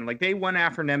things are canon. Like, they went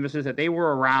after Nemesis, that they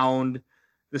were around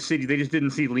the city. They just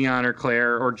didn't see Leon or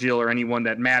Claire or Jill or anyone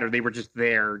that mattered. They were just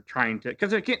there trying to,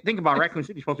 because I can't think about Raccoon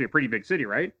City, supposed to be a pretty big city,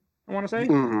 right? I want to say.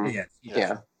 Mm-hmm.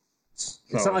 Yeah. It's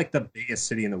not like the biggest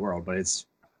city in the world, but it's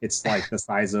like the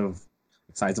size of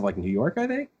like New York, I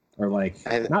think, or like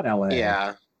not LA.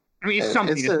 Yeah. I mean, it's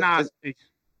something. It's not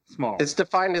small. It's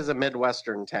defined as a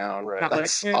Midwestern town. Right.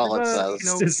 That's all it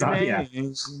says. It's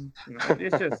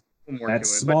just that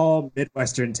small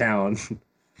Midwestern town.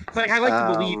 Like I like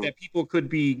to believe that people could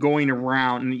be going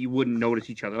around and you wouldn't notice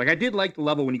each other. Like I did like the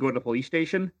level when you go to the police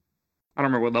station. I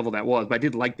don't remember what level that was, but I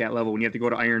did like that level when you have to go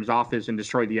to Iron's office and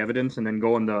destroy the evidence and then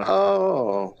go in the.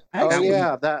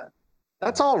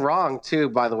 That's all wrong too.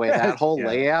 By the way, that whole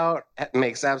layout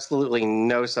makes absolutely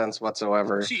no sense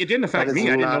whatsoever. See, it didn't affect me. I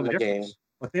didn't know the difference.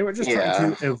 But they were just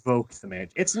trying to evoke the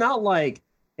magic. It's not like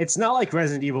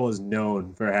Resident Evil is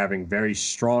known for having very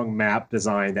strong map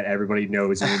design that everybody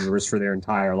knows and remembers for their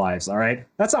entire lives. All right,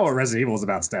 that's not what Resident Evil is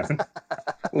about, Stefan.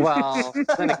 Well,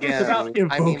 then again, it's about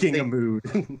evoking a mood.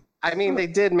 I mean, they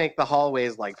did make the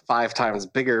hallways like 5 times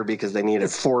bigger because they needed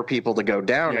 4 people to go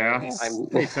down. Yeah,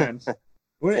 makes sense.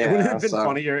 Would it have been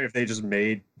funnier if they just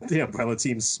made the Umbrella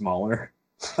team smaller?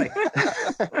 Like,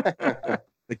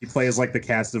 like you play as like the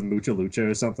cast of Mucha Lucha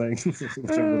or something, which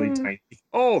are really tiny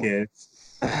kids.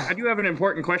 I do have an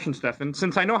important question, Stefan.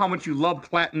 Since I know how much you love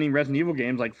platinum Resident Evil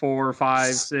games, like 4,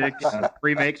 5, 6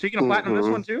 remakes, are you gonna platinum this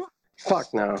one too?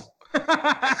 Fuck no.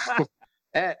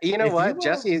 You know what,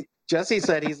 Jesse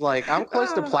said he's like, I'm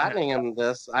close to platinum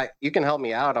this. You can help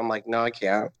me out. I'm like, no, I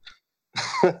can't.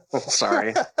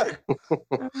 Sorry.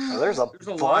 There's a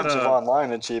bunch of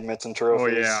online achievements and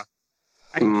trophies. Oh yeah.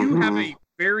 I do have a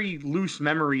very loose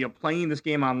memory of playing this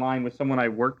game online with someone I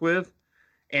worked with,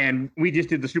 and we just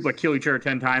did the stupid kill each other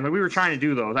 10 times. Like we were trying to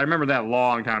do those. I remember that a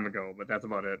long time ago, but that's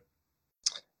about it.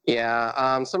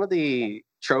 Yeah, some of the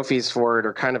trophies for it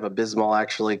are kind of abysmal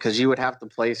actually, because you would have to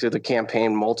play through the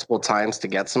campaign multiple times to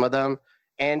get some of them,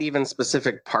 and even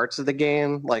specific parts of the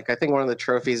game. Like I think one of the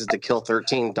trophies is to kill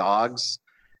 13 dogs,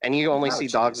 and you only see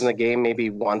dogs in the game maybe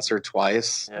once or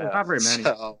twice. Yeah. Not very many.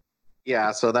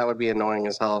 So that would be annoying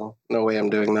as hell. No way I'm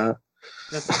doing that.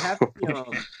 Does it have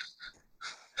what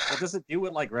does it do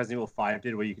what like Resident Evil 5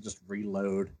 did, where you could just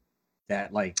reload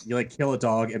that, like you like kill a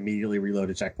dog, immediately reload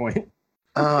a checkpoint?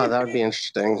 Oh, that would be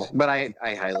interesting, but I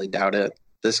highly doubt it.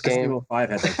 This game, Resident Evil 5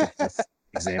 had like this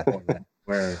example of that,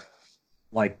 where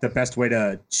like the best way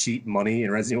to cheat money in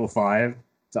Resident Evil 5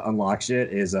 to unlock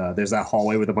shit is there's that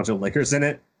hallway with a bunch of liquors in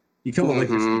it. You kill the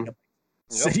liquors.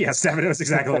 Yeah, Stefan knows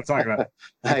exactly what I'm talking about.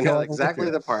 I know exactly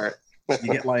the part.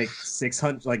 You get like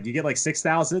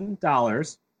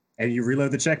 $600,000, and you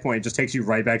reload the checkpoint. It just takes you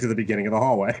right back to the beginning of the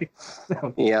hallway.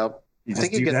 So yep. You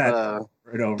just do that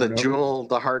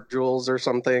the heart jewels or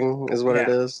something is what it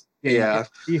is. Yeah.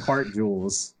 3 heart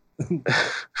jewels.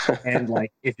 And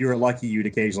like if you were lucky, you'd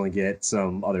occasionally get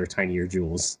some other tinier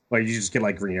jewels. Like you just get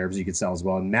like green herbs you could sell as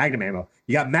well, and magnum ammo.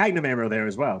 You got magnum ammo there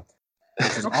as well,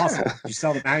 which is awesome. You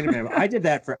sell the magnum ammo. I did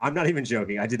that I'm not even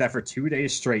joking. I did that for 2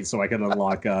 days straight so I could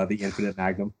unlock the infinite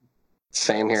magnum.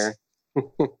 Same here.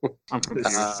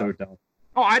 So dumb.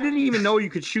 Oh, I didn't even know you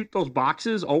could shoot those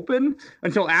boxes open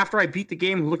until after I beat the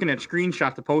game, looking at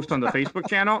screenshots to post on the Facebook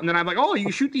channel. And then I'm like, oh,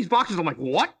 you shoot these boxes. I'm like,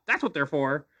 what? That's what they're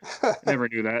for. Never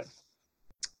knew that.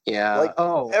 Yeah. Like,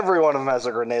 every one of them has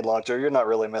a grenade launcher. You're not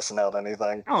really missing out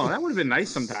anything. Oh, that would have been nice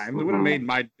sometimes. It would have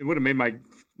made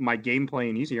my game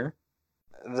playing easier.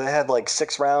 They had like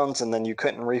 6 rounds, and then you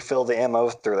couldn't refill the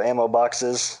ammo through the ammo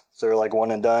boxes. So they're like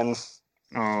one and done.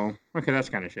 Oh, okay. That's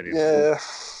kind of shitty. Yeah.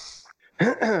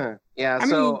 Yeah,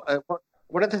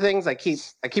 one of the things I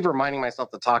keep reminding myself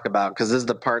to talk about, because this is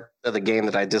the part of the game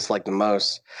that I dislike the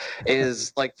most,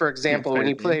 is like, for example, when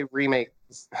you play Remake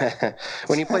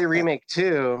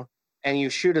 2 and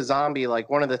you shoot a zombie, like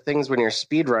one of the things when you're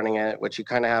speedrunning it, which you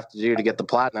kind of have to do to get the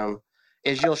platinum,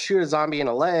 is you'll shoot a zombie in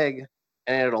a leg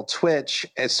and it'll twitch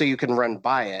so you can run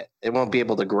by it. It won't be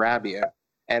able to grab you.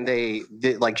 And they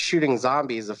like shooting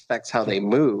zombies affects how they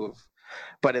move.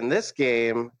 But in this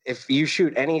game, if you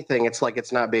shoot anything, it's like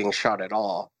it's not being shot at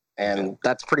all. And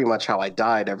that's pretty much how I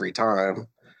died every time.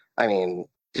 I mean,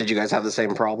 did you guys have the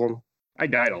same problem? I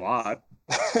died a lot.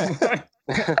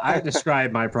 I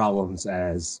describe my problems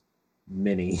as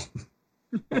many.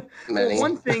 Many. Well,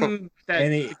 one thing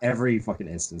that every fucking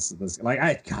instance of this, like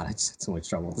I just had so much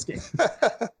trouble with this game.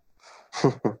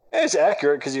 It's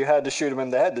accurate because you had to shoot him in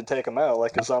the head to take him out,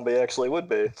 like a zombie actually would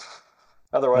be.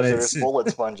 Otherwise, they're just bullet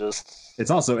sponges.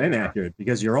 It's also inaccurate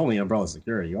because you're only Umbrella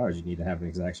security. You need to have an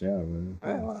exact shot.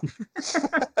 Well,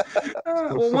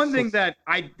 one thing that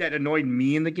annoyed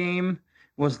me in the game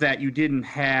was that you didn't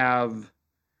have,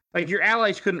 like, your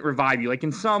allies couldn't revive you. Like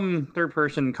in some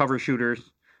third-person cover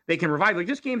shooters, they can revive. Like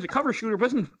this game's a cover shooter, but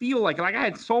doesn't feel like I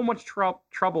had so much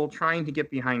trouble trying to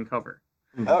get behind cover.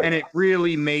 And it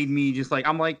really made me just like,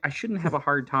 I'm like, I shouldn't have a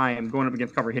hard time going up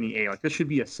against cover hitting A. Like this should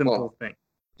be a simple thing.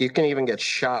 You can even get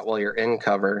shot while you're in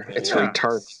cover. It's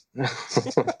retarded.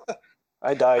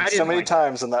 I died so many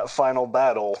times in that final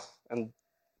battle in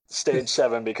stage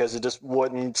 7 because it just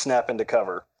wouldn't snap into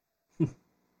cover.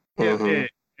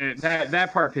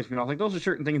 That part pissed me off. Like, those are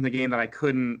certain things in the game that I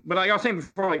couldn't. But like I was saying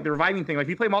before, like the reviving thing, like if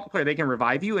you play multiplayer, they can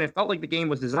revive you, and it felt like the game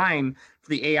was designed for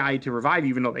the AI to revive you,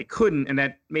 even though they couldn't, and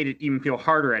that made it even feel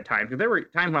harder at times. Because there were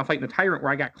times when I was fighting the tyrant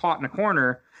where I got caught in a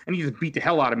corner, and he just beat the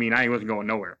hell out of me, and I wasn't going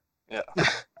nowhere. Yeah,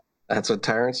 that's what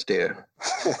tyrants do.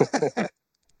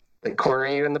 They corner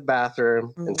you in the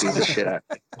bathroom and beat the shit out.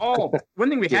 Oh, one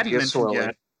thing we hadn't mentioned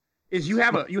yet is you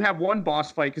have one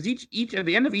boss fight, because each at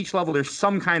the end of each level there's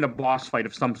some kind of boss fight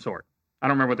of some sort. I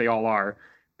don't remember what they all are,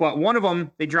 but one of them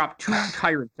they drop 2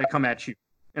 tyrants that come at you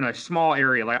in a small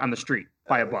area, like on the street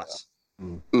by a bus.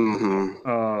 Mm-hmm.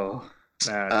 Oh,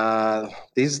 that.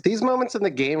 These moments in the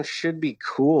game should be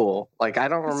cool. Like, I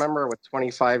don't remember what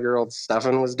 25-year-old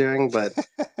Stefan was doing, but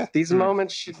these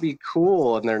moments should be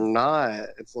cool, and they're not.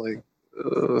 It's like,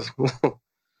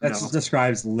 that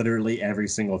describes literally every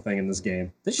single thing in this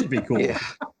game. This should be cool. Yeah.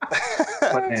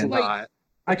 But it's not.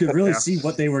 I could really see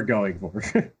what they were going for.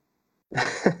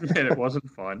 And it wasn't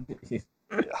fun.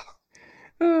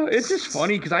 It's just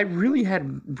funny because I really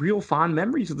had real fond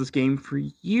memories of this game for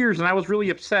years, and I was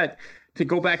really upset to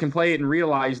go back and play it and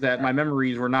realize that my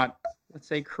memories were not, let's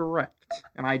say, correct,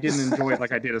 and I didn't enjoy it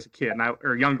like I did as a kid,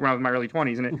 or young, when I was in my early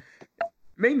 20s, and it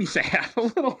made me sad a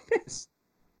little bit.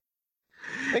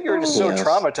 I think you were just so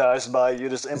traumatized by it, you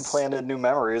just implanted new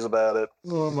memories about it.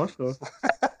 Oh, I must have.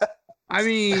 I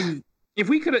mean, if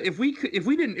we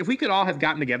could all have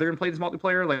gotten together and played this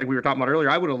multiplayer like we were talking about earlier,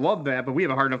 I would have loved that. But we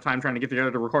have a hard enough time trying to get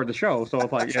together to record the show. So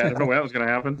it's like, there's no way that was going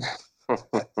to happen.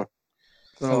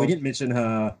 So we didn't mention.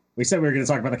 We said we were going to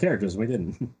talk about the characters. We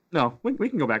didn't. No, we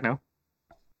can go back now.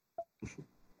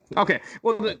 Okay.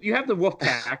 Well, you have the Wolf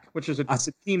Pack, which is a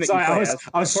team that sorry, you play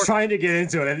I was trying to get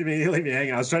into it. I didn't mean to leave me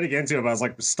hanging. I was trying to get into it, but I was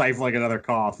like stifling another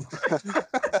cough.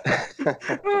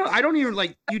 I don't even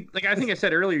like you. Like I think I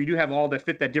said earlier, you do have all that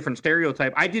fit that different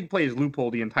stereotype. I did play as Loophole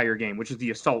the entire game, which is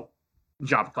the assault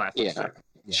job class. Yeah.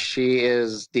 She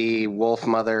is the wolf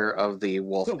mother of the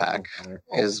wolf pack,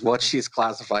 is what she's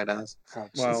classified as.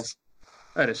 Well,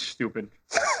 that is stupid.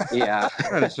 Yeah.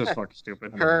 That is just fucking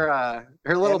stupid. Her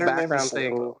little background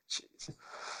thing.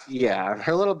 Yeah,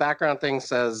 her little background thing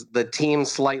says the team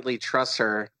slightly trusts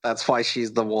her. That's why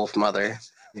she's the wolf mother.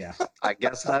 Yeah. I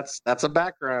guess that's a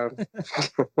background.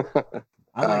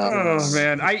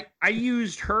 Man, I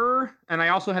used her, and I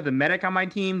also had the medic on my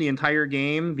team the entire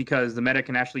game because the medic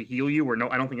can actually heal you, where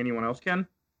I don't think anyone else can.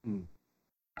 And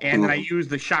then I used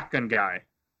the shotgun guy.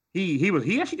 He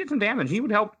actually did some damage. He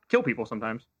would help kill people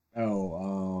sometimes. I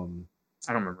don't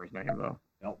remember his name though.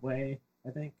 Beltway, I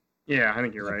think. Yeah, I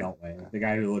think you're right. Beltway, the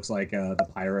guy who looks like the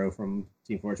pyro from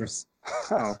Team Fortress.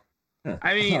 Oh.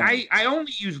 I mean, I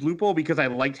only use Lupo because I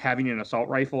liked having an assault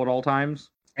rifle at all times.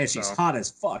 And she's hot as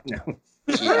fuck now.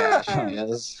 Yeah, she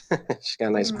is. She's got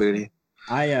a nice booty.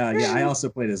 I also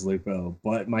played as Lupo,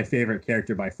 but my favorite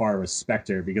character by far was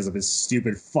Spectre because of his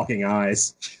stupid fucking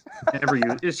eyes. Never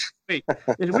used.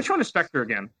 Which one is Spectre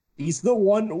again? He's the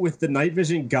one with the night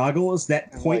vision goggles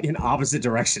that point in opposite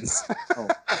directions.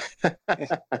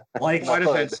 Like, why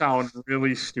does that sound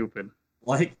really stupid?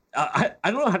 Like, I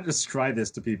don't know how to describe this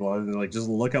to people other than like just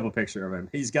look up a picture of him.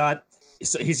 He's got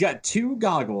 2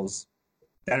 goggles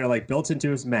that are like built into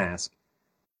his mask.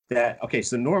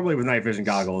 So normally with night vision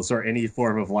goggles or any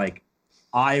form of like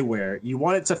eyewear, you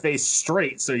want it to face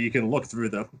straight so you can look through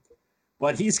them.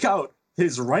 But he's got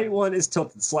his right one is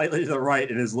tilted slightly to the right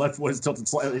and his left one is tilted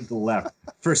slightly to the left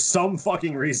for some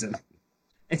fucking reason.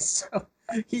 And so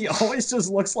he always just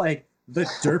looks like the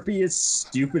derpiest,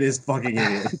 stupidest fucking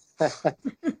idiot.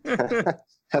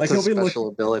 That's a special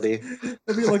ability.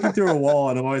 I'll be looking through a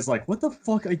wall and I'm always like, what the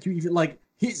fuck are you even like?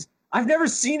 I've never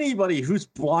seen anybody whose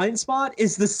blind spot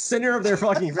is the center of their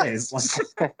fucking face.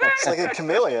 It's like a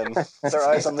chameleon. Their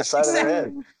eyes on the side of their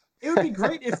head. It would be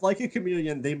great if, like a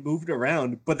chameleon, they moved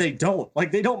around, but they don't.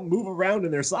 Like, they don't move around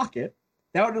in their socket.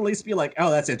 That would at least be like,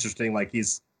 oh, that's interesting. Like,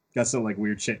 he's got some, like,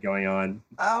 weird shit going on.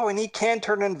 Oh, and he can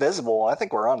turn invisible. I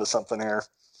think we're onto something here.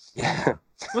 Yeah.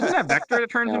 Wasn't that Vector that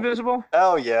turns invisible?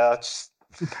 Oh, yeah.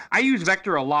 I use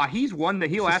Vector a lot. He's one that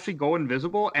he'll actually go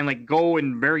invisible and like go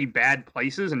in very bad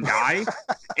places and die.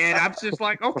 And I'm just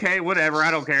like, okay, whatever.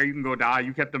 I don't care. You can go die.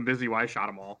 You kept them busy while I shot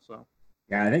them all. So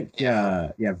yeah, I think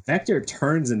Vector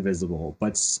turns invisible,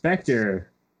 but Spectre,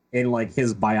 in like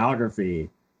his biography,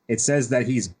 it says that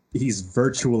he's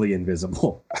virtually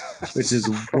invisible, which is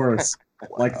worse.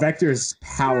 Wow. Like Vector's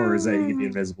power is that he can be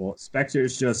invisible.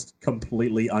 Spectre's just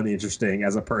completely uninteresting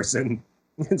as a person,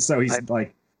 and so he's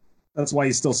like. That's why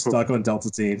he's still stuck on Delta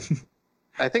Team.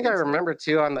 I think I remember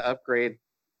too on the upgrade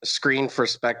screen for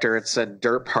Spectre, it said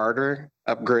 "Derp harder,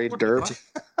 upgrade derp."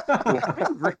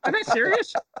 Are they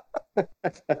serious? I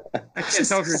can't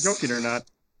tell if you're joking or not.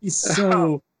 He's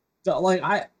so like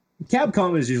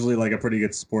Capcom is usually like a pretty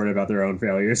good sport about their own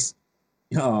failures.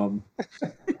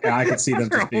 I could see them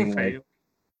just being like,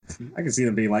 I can see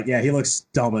them being like, yeah, he looks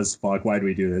dumb as fuck. Why do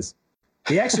we do this?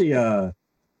 He actually,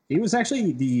 he was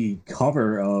actually the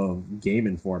cover of Game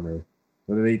Informer.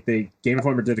 Game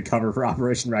Informer did a cover for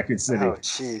Operation Raccoon City. Oh,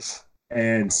 jeez.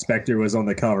 And Spectre was on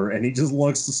the cover, and he just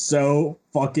looks so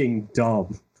fucking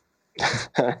dumb.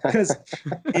 Because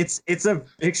it's a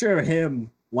picture of him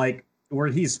like where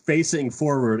he's facing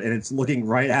forward and it's looking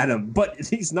right at him, but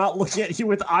he's not looking at you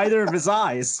with either of his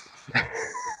eyes.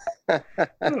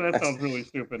 That sounds really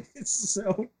stupid. It's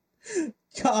so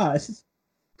God.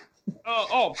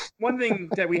 One thing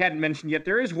that we hadn't mentioned yet,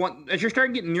 there is one as you're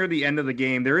starting getting near the end of the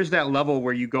game, there is that level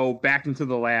where you go back into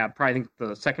the lab, probably I think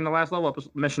the second to last level, up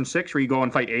mission 6, where you go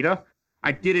and fight Ada.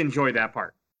 I did enjoy that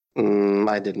part.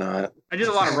 I did not. I did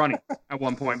a lot of running at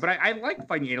one point, but I liked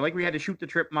fighting Ada. Like we had to shoot the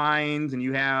trip mines, and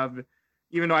you have,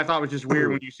 even though I thought it was just weird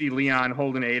when you see Leon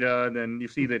holding Ada, and then you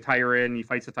see the tyrant, and he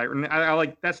fights the tyrant. I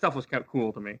like that stuff was kept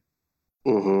cool to me.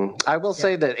 I will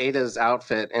say that Ada's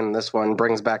outfit in this one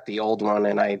brings back the old one,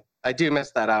 and I do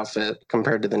miss that outfit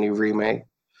compared to the new remake.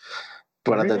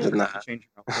 But other than that,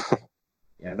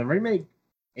 yeah, the remake,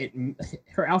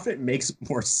 her outfit makes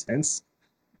more sense,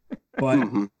 but.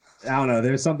 I don't know.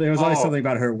 There was always something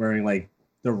about her wearing like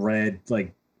the red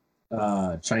like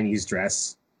Chinese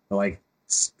dress, like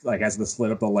has the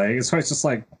slit up the leg. So it's just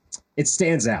like it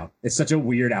stands out. It's such a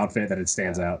weird outfit that it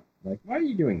stands out. Like, why are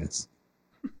you doing this?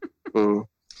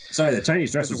 Sorry, the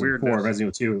Chinese dress was weird. For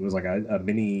Resident Evil 2, it was like a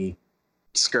mini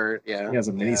skirt. Yeah, it was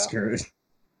a mini skirt.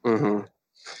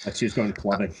 Like she was going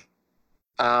clubbing.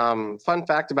 Fun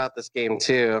fact about this game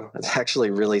too. It's actually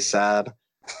really sad.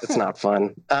 It's not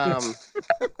fun.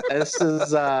 This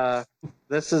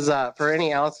is for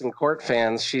any Allison Court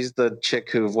fans. She's the chick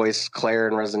who voiced Claire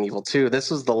in Resident Evil 2. This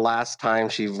was the last time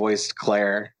she voiced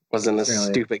Claire. Was in this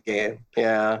stupid game.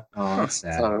 Yeah. Oh, that's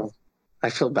sad. So I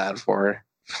feel bad for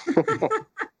her.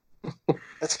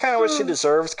 That's kind of what she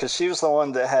deserves, because she was the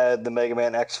one that had the Mega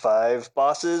Man X5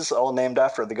 bosses all named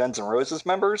after the Guns N' Roses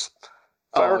members.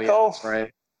 If I recall. Yeah, that's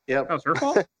right. Yep. That was her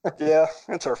fault? Yeah,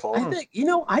 it's her fault.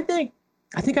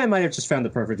 I think I might have just found the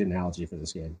perfect analogy for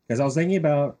this game, because I was thinking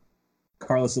about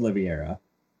Carlos Oliveira,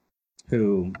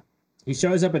 who he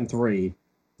shows up in 3,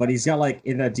 but he's got like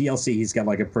in the DLC, he's got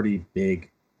like a pretty big,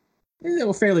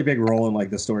 fairly big role in like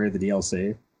the story of the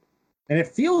DLC, and it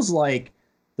feels like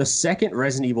the second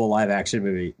Resident Evil live action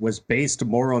movie was based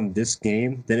more on this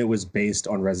game than it was based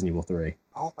on Resident Evil 3.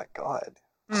 Oh my God.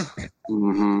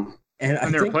 And I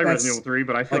never played Resident Evil 3,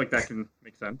 but I feel like that can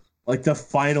make sense. Like the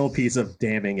final piece of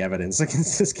damning evidence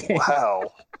against this game.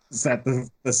 Wow. Is that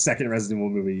the second Resident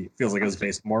Evil movie feels like it was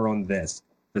based more on this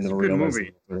than the real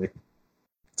movie.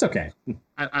 It's okay.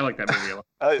 I like that movie a lot.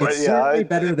 It's certainly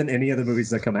better than any of the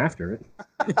movies that come after it.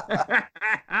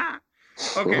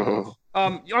 Okay.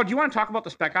 Do you want to talk about the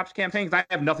Spec Ops campaign? Because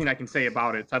I have nothing I can say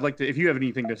about it. So I'd like to, if you have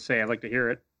anything to say, I'd like to hear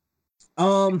it.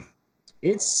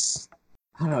 It's,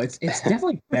 I don't know. It's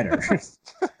definitely better.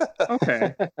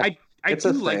 Okay. I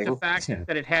do like the fact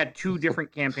that it had 2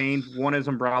 different campaigns. One is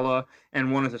Umbrella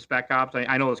and one is a Spec Ops.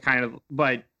 I know it's kind of,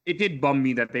 but it did bum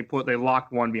me that they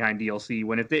locked one behind DLC.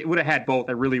 When if they would have had both,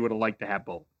 I really would have liked to have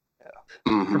both.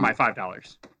 Yeah. For my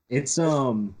 $5. It's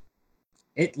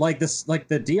it like this, like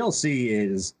the DLC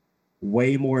is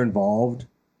way more involved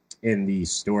in the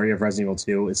story of Resident Evil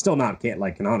 2. It's still not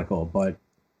canonical, but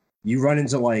you run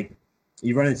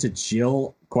into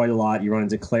Jill quite a lot. You run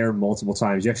into Claire multiple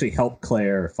times. You actually help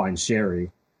Claire find Sherry,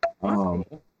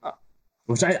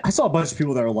 which I saw a bunch of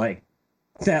people that were like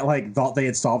thought they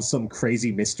had solved some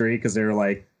crazy mystery because they were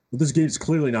like, well, this game's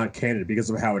clearly not canon because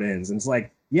of how it ends. And it's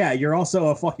like, yeah, you're also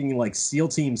a fucking like SEAL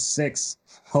Team 6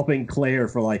 helping Claire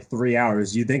for like 3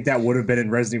 hours. You think that would have been in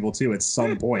Resident Evil 2 at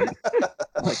some point?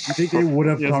 Like, you think they would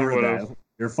have covered that?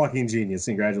 You're a fucking genius.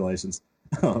 Congratulations.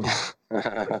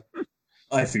 I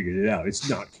figured it out. It's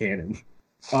not canon.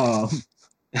 I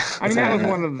mean, that was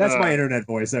one of the... That's my internet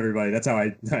voice, everybody. That's how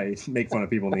I make fun of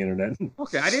people on the internet.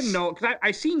 Okay, I didn't know, because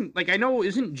I seen, like, I know,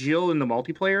 isn't Jill in the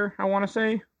multiplayer, I want to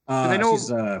say? I know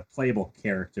she's a playable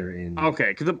character in...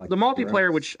 Okay, because the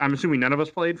multiplayer, which I'm assuming none of us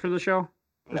played for the show,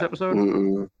 this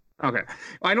episode? Okay.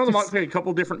 Well, I know the multiplayer, a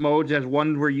couple different modes, as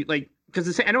one where you, like,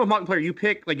 because I know with multiplayer, you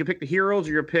pick the heroes,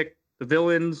 or you pick the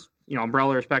villains, you know,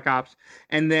 Umbrella or Spec Ops,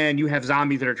 and then you have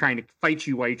zombies that are trying to fight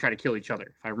you while you try to kill each other,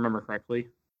 if I remember correctly.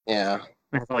 Yeah.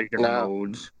 I have all your different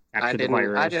modes. I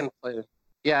didn't play.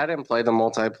 Yeah, I didn't play the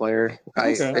multiplayer.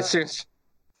 Okay.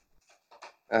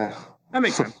 That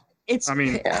makes sense.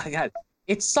 God,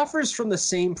 it suffers from the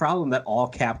same problem that all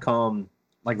Capcom,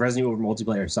 like Resident Evil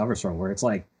multiplayer, suffers from, where it's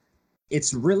like,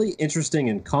 it's really interesting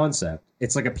in concept.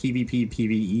 It's like a PvP,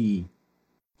 PvE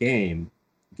game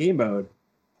mode,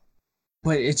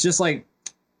 but it's just like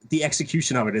the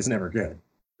execution of it is never good.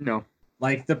 No.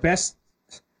 Like the best,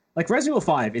 like Resident Evil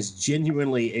 5 is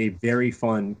genuinely a very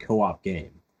fun co-op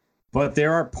game, but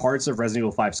there are parts of Resident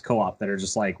Evil 5's co-op that are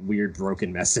just like weird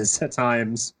broken messes at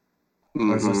times.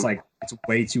 Where it's just like, it's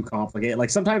way too complicated. Like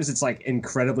sometimes it's like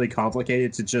incredibly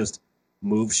complicated to just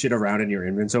move shit around in your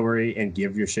inventory and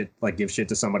give shit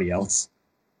to somebody else.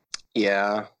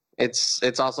 Yeah,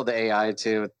 it's also the AI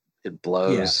too. It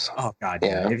blows. Yeah. Oh god.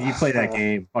 Yeah. If you play that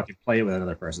game, fucking play it with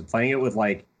another person. Playing it with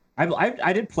like,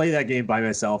 I did play that game by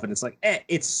myself, and it's like,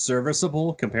 it's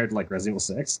serviceable compared to like Resident Evil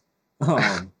 6.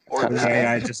 Or the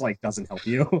AI just like doesn't help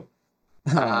you.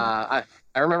 I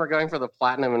remember going for the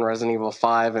platinum in Resident Evil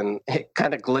 5, and it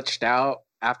kind of glitched out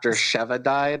after Sheva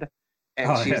died.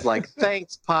 And she's like,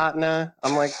 thanks, partner.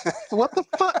 I'm like, what the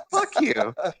fuck? Fuck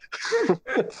you.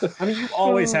 I mean, you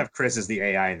always have Chris as the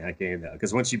AI in that game, though,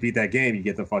 because once you beat that game, you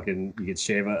get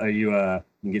Sheva. You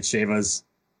can get Sheva's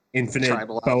infinite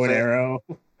tribal bow outfit. And arrow.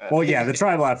 Well, yeah, the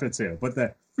tribal outfit too, but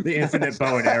the infinite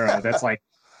bow and arrow. That's like,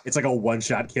 it's like a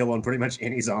one-shot kill on pretty much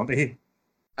any zombie.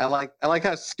 I like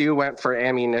how Stu went for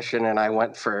ammunition and I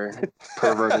went for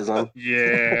pervertism.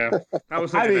 Yeah, I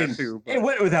was thinking that too. But... It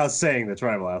went without saying the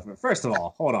tribal outfit. First of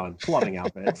all, hold on, plumbing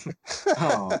outfit.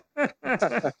 I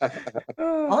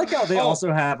like how they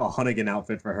also have a Hunnigan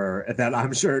outfit for her that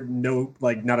I'm sure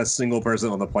not a single person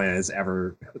on the planet has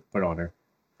ever put on her.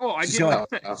 Oh, I get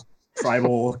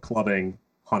tribal clubbing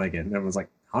Hunnigan. Everyone's like,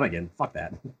 Hunnigan, fuck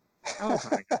that. Oh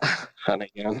my god.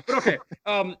 Hunnigan. But okay.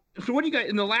 So what do you got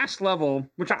in the last level,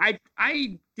 which I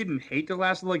didn't hate the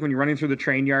last level, like when you're running through the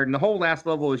train yard, and the whole last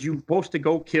level is you supposed to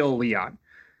go kill Leon.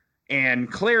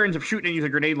 And Claire ends up shooting at you with a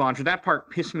grenade launcher. That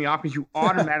part pissed me off because you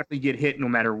automatically get hit no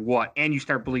matter what, and you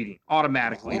start bleeding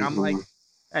automatically. And I'm like,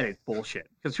 that is bullshit.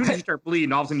 Because as soon as you start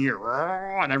bleeding, all of a sudden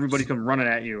you're and everybody comes running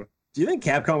at you. Do you think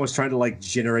Capcom was trying to like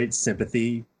generate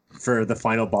sympathy for the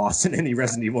final boss in any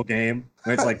Resident Evil game?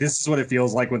 Where it's like, this is what it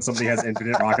feels like when somebody has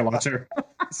infinite rocket launcher.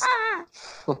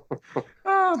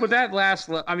 But that last,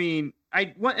 I do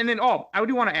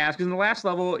want to ask, because in the last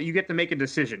level, you get to make a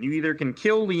decision. You either can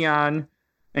kill Leon,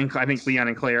 and I think Leon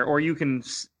and Claire, or you can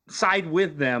side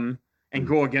with them and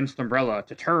go against Umbrella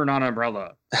to turn on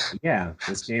Umbrella. Yeah,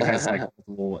 this game has like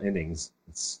multiple endings.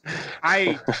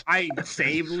 I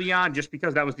saved Leon just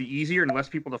because that was the easier and less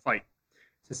people to fight.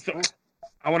 So,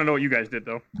 I want to know what you guys did,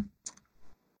 though.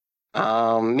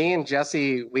 Me and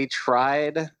Jesse, we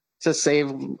tried to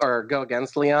save or go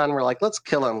against Leon. We're like, let's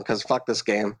kill him because fuck this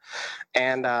game.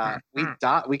 And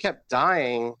we kept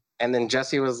dying. And then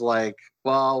Jesse was like,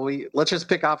 well, let's just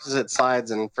pick opposite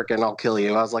sides and freaking I'll kill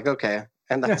you. I was like, okay.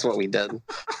 And that's what we did.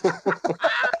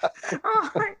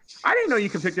 I didn't know you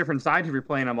could pick different sides if you're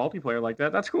playing a multiplayer like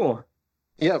that. That's cool.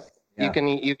 Yep. Yeah.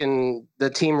 You can. The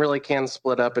team really can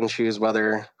split up and choose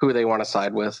who they want to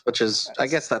side with, which is, I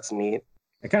guess, that's neat.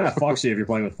 It kind of fucks you if you're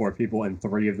playing with 4 people and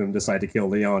 3 of them decide to kill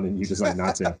Leon and you decide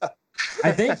not to.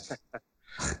 I think.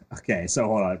 Okay, so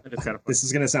hold on. This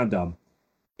is gonna sound dumb.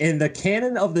 In the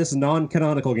canon of this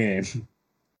non-canonical game,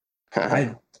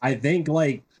 I think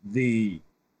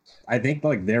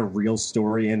their real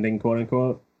story ending, quote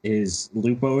unquote, is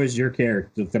Lupo is your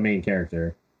character, the main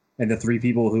character, and the 3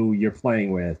 people who you're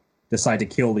playing with decide to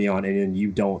kill Leon, and then you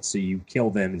don't, so you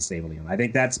kill them and save Leon. I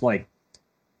think that's like,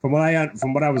 from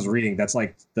what I was reading, that's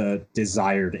like the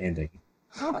desired ending.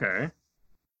 Okay.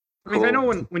 I mean, I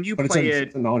know when you play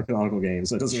it's a non-canonical game,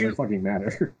 so it doesn't really fucking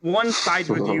matter. One sides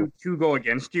with you, 2 go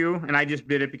against you, and I just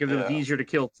did it because it was easier to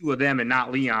kill 2 of them and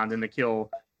not Leon than to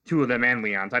kill 2 of them and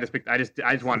Leon's. I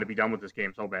just wanted to be done with this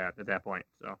game so bad at that point.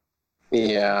 So.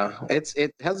 Yeah,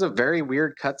 it has a very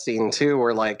weird cutscene too,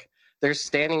 where like they're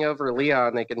standing over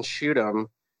Leon, they can shoot him,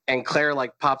 and Claire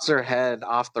like pops her head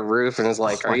off the roof and is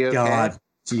like, "Are you okay?"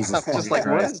 Jesus, I'm just like,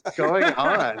 what is going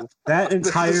on? That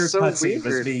entire cutscene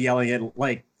was me yelling at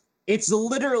like, it's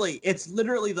literally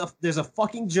there's a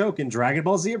fucking joke in Dragon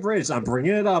Ball Z Abridged. I'm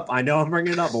bringing it up. I know I'm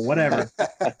bringing it up, but whatever.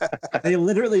 They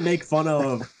literally make fun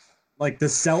of like the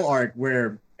Cell arc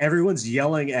where everyone's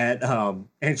yelling at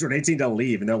Android 18 to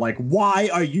leave, and they're like, "Why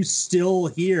are you still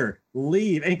here?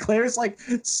 Leave!" And Claire's like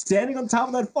standing on top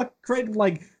of that fucking crate,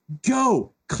 like,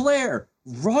 "Go, Claire!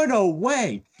 Run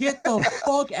away! Get the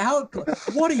fuck out!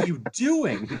 What are you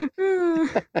doing?"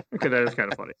 Okay, that is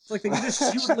kind of funny. It's like they can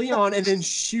just shoot Leon and then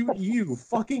shoot you.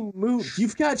 Fucking move!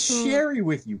 You've got Sherry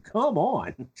with you. Come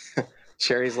on.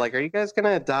 Sherry's like, "Are you guys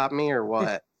gonna adopt me or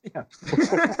what?" Yeah.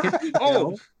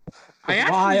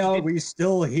 Why are we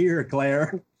still here,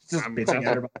 Claire? Just bitching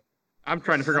at everybody. I'm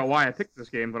trying to figure out why I picked this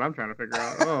game, but I'm trying to figure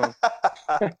out.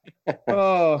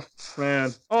 Oh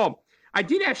man. Oh, I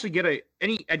did actually get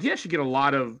a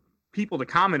lot of people to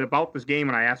comment about this game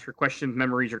when I asked for questions,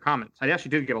 memories, or comments. I actually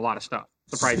did get a lot of stuff,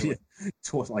 surprisingly.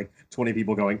 Like 20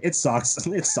 people going, it sucks.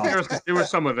 It sucks. There was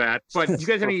some of that. But you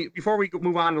guys have any, before we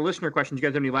move on to listener questions, you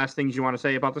guys have any last things you want to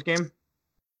say about this game?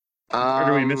 Or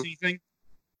do we miss anything?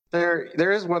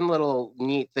 There is one little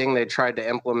neat thing they tried to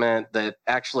implement that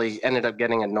actually ended up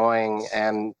getting annoying,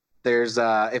 and there's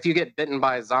if you get bitten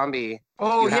by a zombie,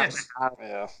 you have to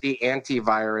have the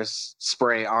antivirus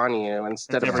spray on you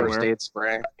instead of first aid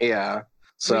spray. Yeah.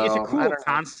 So I mean, it's a cool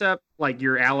concept. Like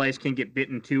your allies can get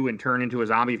bitten too and turn into a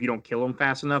zombie if you don't kill them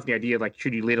fast enough. The idea, like,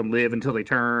 should you let them live until they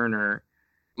turn, or?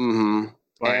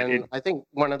 Mm-hmm. And I think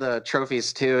one of the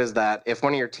trophies too is that if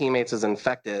one of your teammates is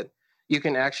infected, you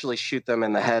can actually shoot them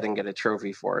in the head and get a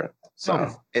trophy for it.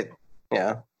 So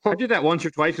yeah. I did that once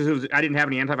or twice because I didn't have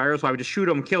any antivirus, so I would just shoot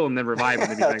them, kill them, then revive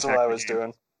them. That's what I was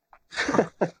doing.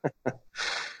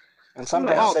 And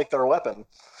sometimes take their weapon.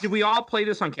 Did we all play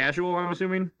this on casual, I'm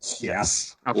assuming?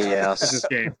 Yes. Okay. Yes. This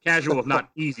game. Casual is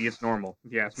not easy, it's normal,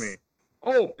 if you ask me.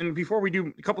 Oh, and before we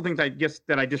do, a couple things I guess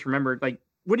that I just remembered, like,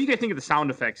 what do you guys think of the sound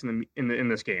effects in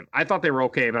this game? I thought they were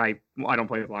okay, but I don't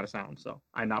play with a lot of sound, so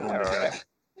I'm not one to say that.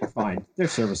 They're fine. They're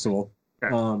serviceable.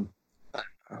 Okay. And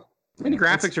the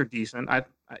graphics are decent. I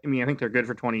mean, I think they're good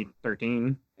for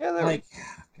 2013. Yeah, they're God.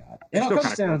 It all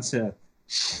comes down to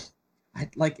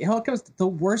the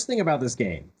worst thing about this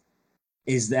game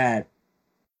is that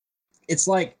it's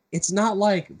not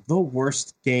like the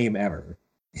worst game ever.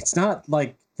 It's not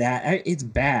like that. It's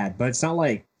bad, but it's not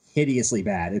like hideously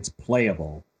bad. It's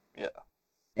playable. Yeah.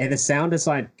 And the sound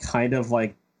design kind of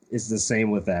like is the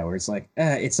same with that, where it's like,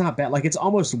 it's not bad. Like, it's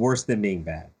almost worse than being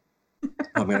bad.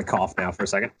 I'm gonna cough now for a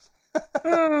second.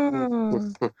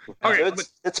 Okay,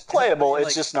 it's playable.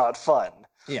 It's just not fun.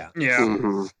 Yeah. Yeah.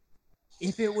 Mm-hmm.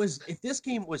 If this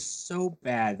game was so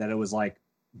bad that it was like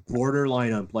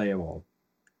borderline unplayable,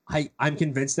 I'm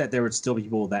convinced that there would still be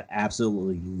people that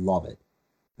absolutely love it.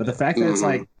 But the fact that it's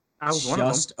like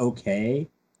just okay,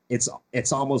 it's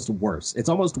almost worse. It's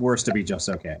almost worse to be just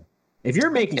okay. If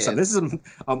you're making something,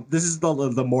 this is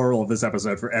the moral of this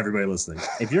episode for everybody listening.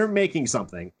 If you're making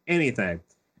something, anything,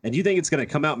 and you think it's gonna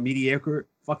come out mediocre,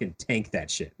 fucking tank that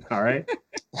shit. All right,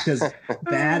 because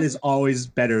bad is always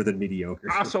better than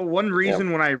mediocre. Also, one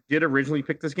reason when I did originally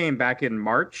pick this game back in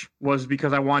March was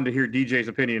because I wanted to hear DJ's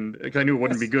opinion, because I knew it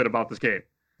wouldn't be good about this game.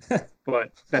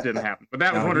 But that didn't happen. But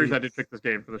that was one reason I did pick this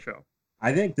game for the show.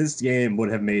 I think this game would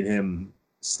have made him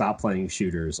stop playing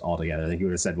shooters altogether. I think he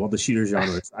would have said, well, the shooter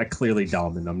genre is clearly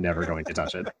dumb and I'm never going to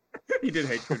touch it. He did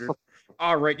hate shooters.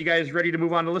 All right, you guys ready to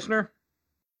move on to listener?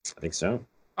 I think so.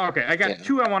 Okay, I got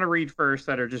two I want to read first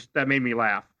that made me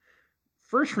laugh.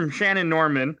 First, from Shannon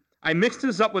Norman. I mixed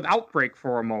this up with Outbreak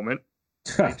for a moment.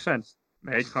 Makes sense.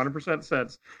 Makes 100%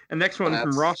 sense. And next one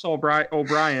from Ross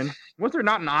O'Brien. Was there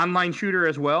not an online shooter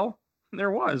as well? There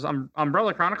was.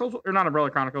 Umbrella Chronicles? Or not Umbrella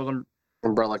Chronicles.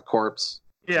 Umbrella Corpse.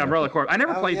 Yeah, Umbrella Corp. I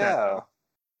never played that.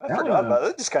 I forgot about it.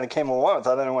 It just kind of came along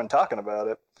without anyone talking about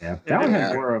it. Yeah, that one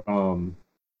had more of oh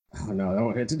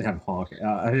no, it didn't have Honk.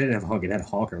 I didn't have Honk. It had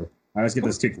Honker. I always get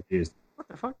those two confused. What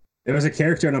the fuck? There was a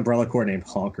character in Umbrella Corp named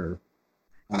Honker.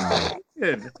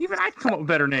 Even I'd come up with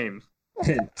better names.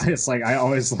 It's like I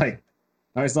always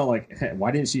thought like, hey, why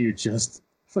didn't you just?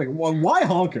 It's like, well, why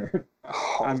Honker?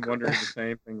 I'm wondering the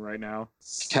same thing right now.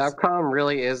 Capcom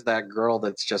really is that girl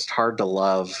that's just hard to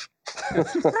love.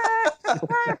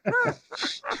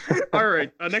 All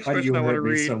right, next question I want to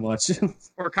read so much.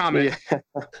 or comment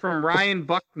from Ryan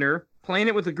Buckner. Playing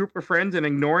it with a group of friends and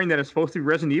ignoring that it's supposed to be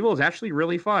Resident Evil is actually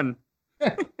really fun.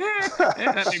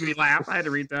 That made me laugh. I had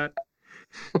to read that.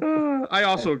 I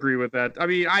also agree with that. I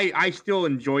mean, I still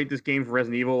enjoyed this game for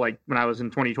Resident Evil. Like when I was in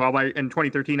 2012, in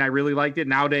 2013, I really liked it.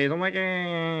 Nowadays, I'm like,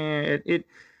 it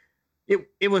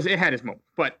had its moment.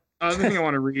 But other thing I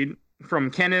want to read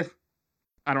from Kenneth.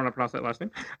 I don't know how to pronounce that last name.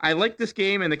 I like this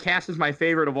game, and the cast is my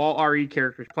favorite of all RE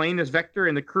characters. Playing as Vector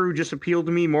and the crew just appealed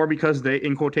to me more because they,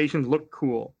 in quotations, look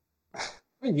cool.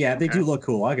 Yeah, they do look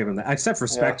cool. I'll give him that. Except for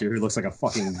Spectre, who looks like a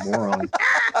fucking moron.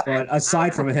 But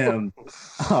aside from him,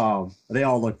 they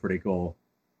all look pretty cool.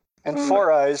 And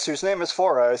Four Eyes, whose name is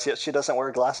Four Eyes, yet she doesn't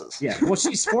wear glasses. Yeah, well,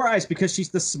 she's Four Eyes because she's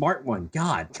the smart one.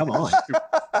 God, come on.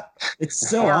 It's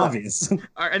so obvious.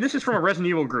 And this is from a Resident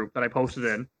Evil group that I posted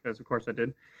in, because of course I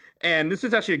did. And this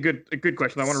is actually a good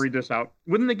question. I want to read this out.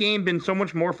 Wouldn't the game been so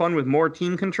much more fun with more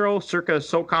team control, circa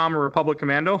SOCOM or Republic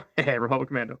Commando? Republic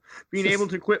Commando. Being able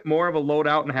to equip more of a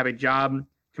loadout and have a job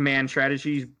command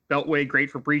strategies. Beltway, great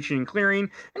for breaching and clearing.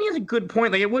 And he has a good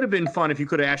point. Like, it would have been fun if you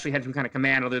could have actually had some kind of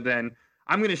command other than,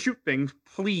 I'm going to shoot things.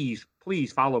 Please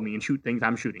follow me and shoot things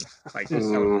I'm shooting. Like,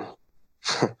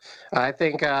 I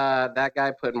think that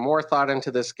guy put more thought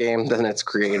into this game than its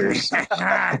creators.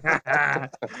 I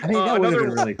mean, that would have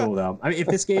been really cool, though. I mean, if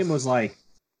this game was like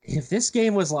Ghost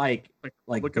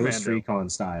Recon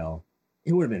style,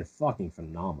 it would have been fucking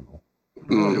phenomenal.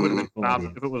 It would have been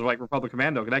phenomenal if it was like Republic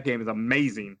Commando, because that game is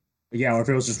amazing. Yeah, or if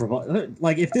it was just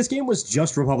like if this game was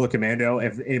just Republic Commando,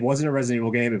 if it wasn't a Resident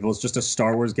Evil game, if it was just a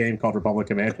Star Wars game called Republic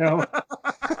Commando,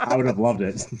 I would have loved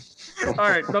it. All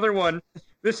right, another one.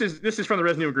 This is from the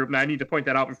Resident Evil group, and I need to point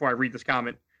that out before I read this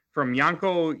comment from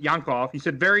Yankov. He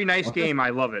said, "Very nice game. I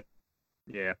love it."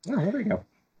 Yeah. Oh, there we go.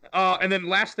 And then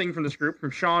last thing from this group,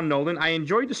 from Sean Nolan. I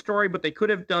enjoyed the story, but they could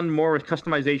have done more with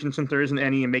customization since there isn't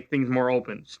any and make things more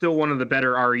open. Still one of the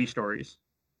better RE stories.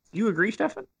 Do you agree,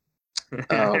 Stefan?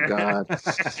 Oh, God.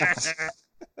 It's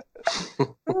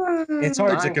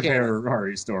hard to compare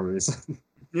RE stories.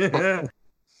 Yeah.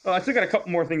 I still got a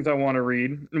couple more things I want to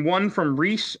read. One from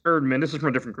Reese Erdman. This is from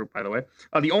a different group, by the way.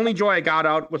 The only joy I got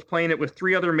out was playing it with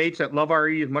 3 other mates that love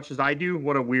RE as much as I do.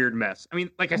 What a weird mess. I mean,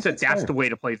 like I said, that's the way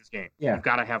to play this game. Yeah. You've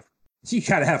got to have... You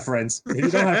gotta have friends. If you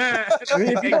don't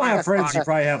have friends, you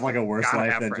probably have like a worse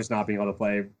life than just not being able to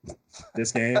play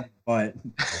this game. But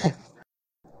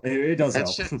it does help.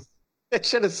 It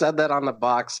should have said that on the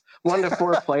box. 1 to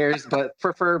 4 players, but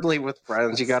preferably with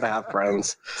friends. You gotta have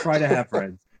friends. Try to have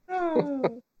friends.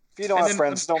 If you don't have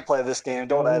friends, don't play this game.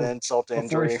 Don't add insult to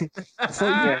injury. Before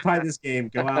you play this game,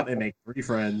 go out and make 3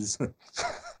 friends.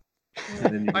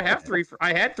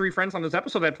 I had 3 friends on this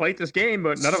episode that played this game,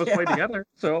 but none of us played together.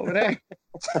 So,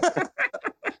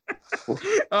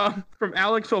 from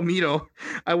Alex Olmedo,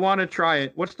 I want to try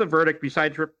it. What's the verdict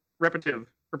besides repetitive?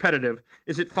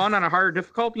 Is it fun on a harder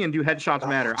difficulty, and do headshots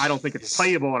matter? I don't think it's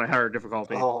playable on a harder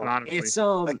difficulty. Honestly, it's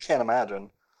I can't imagine.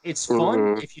 It's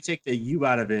fun if you take the U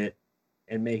out of it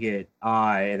and make it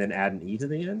I, and then add an E to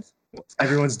the end.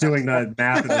 Everyone's doing the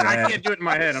math in their head. I can't do it in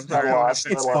my head. I'm sorry.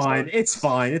 It's fine. It's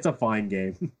fine. It's a fine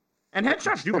game. And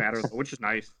headshots do matter, though, which is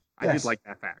nice. I did like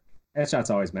that fact. Headshots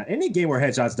always matter. Any game where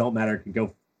headshots don't matter can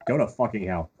go to fucking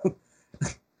hell.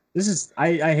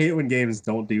 I hate it when games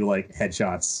don't do like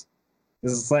headshots.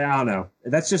 This is like, I don't know.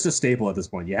 That's just a staple at this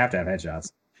point. You have to have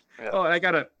headshots. Yeah. Oh, and I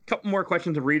got a couple more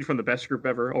questions to read from the best group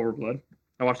ever, Overblood.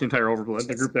 I watched the entire Overblood,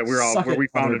 the group that where we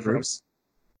founded groups.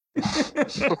 This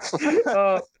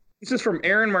is from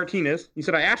Aaron Martinez. He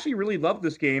said, I actually really loved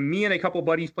this game. Me and a couple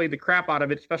buddies played the crap out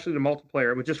of it, especially the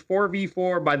multiplayer. It was just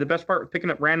 4v4. By the best part was picking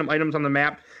up random items on the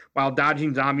map while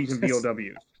dodging zombies and BOWs.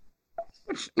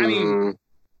 Which, I mean,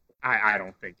 I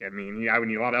don't think. I mean, I would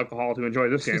need a lot of alcohol to enjoy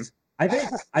this game. I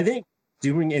think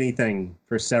doing anything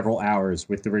for several hours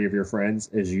with 3 of your friends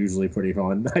is usually pretty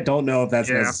fun. I don't know if that's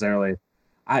necessarily.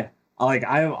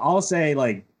 I'll say,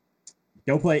 like,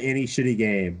 go play any shitty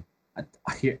game.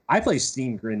 I play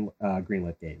Steam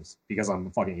greenlit games because I'm a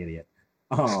fucking idiot.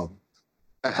 But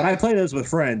I play those with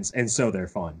friends, and so they're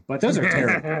fun. But those are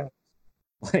terrible.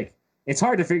 Like, it's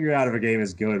hard to figure out if a game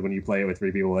is good when you play it with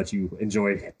 3 people that you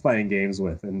enjoy playing games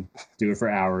with and do it for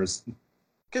hours.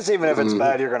 Because even if it's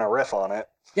bad, you're gonna riff on it.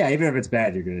 Yeah, even if it's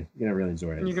bad, you're gonna really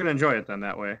enjoy it. And you're gonna enjoy it then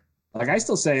that way. Like, I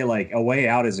still say, like, A Way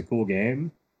Out is a cool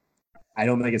game. I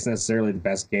don't think it's necessarily the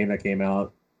best game that came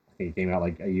out. I think it came out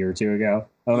like a year or 2 ago.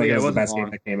 I don't think it was the best game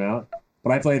that came out.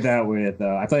 But I played that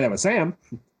with Sam,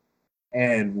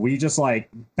 and we just like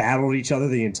battled each other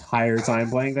the entire time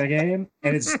playing that game.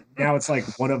 And it's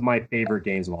like one of my favorite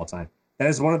games of all time. That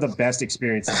is one of the best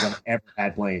experiences I've ever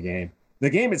had playing a game. The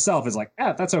game itself is like,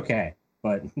 that's okay,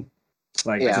 but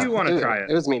like, I do want to try it.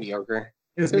 It was mediocre.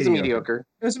 It was mediocre.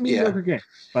 It was a mediocre game.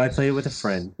 But I played it with a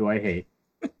friend who I hate.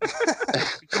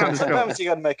 Sometimes you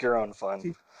got to make your own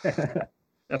fun.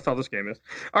 That's how this game is.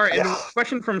 All right, and a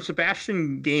question from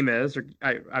Sebastian Gamez, or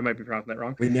I might be pronouncing that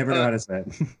wrong. We never know how to say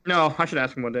it. No, I should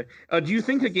ask him one day. Do you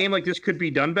think a game like this could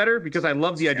be done better? Because I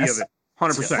love the idea of it.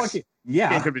 100%.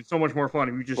 Yeah. It could have been so much more fun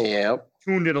if you just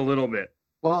tuned it a little bit.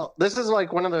 Well, this is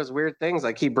like one of those weird things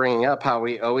I keep bringing up, how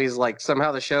we always like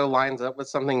somehow the show lines up with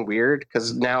something weird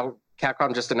because now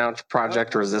Capcom just announced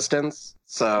Project Resistance.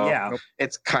 So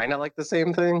it's kind of like the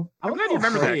same thing. I'm glad you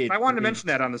remember that. I wanted to mention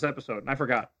that on this episode, and I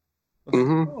forgot.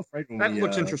 That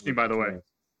looks interesting, by the way.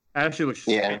 That actually looks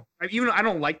interesting. Even though I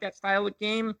don't like that style of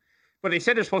game, but they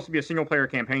said there's supposed to be a single-player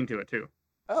campaign to it, too.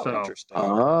 Oh, interesting.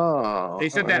 They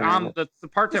said that on the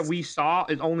part that we saw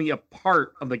is only a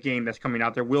part of the game that's coming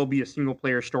out. There will be a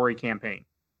single-player story campaign.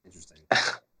 Interesting.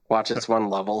 Watch, it's one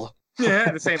level.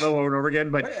 Yeah, the same level over and over again.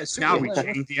 But now we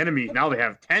change the enemy. Now they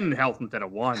have 10 health instead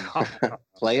of 1.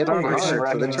 Play it on hard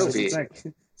for the trophy.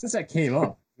 Since that came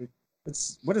up,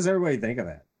 what does everybody think of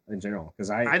that in general? Because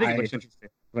I think it looks interesting.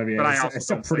 I mean, it's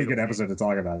a pretty good episode to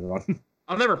talk about it on.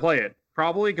 I'll never play it,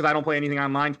 probably, because I don't play anything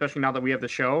online, especially now that we have the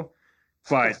show.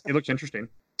 But it looks interesting.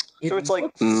 So it's like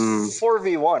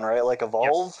 4v1, right? Like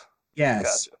Evolve?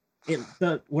 Yes.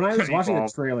 Gotcha. When I was watching the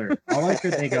trailer, all I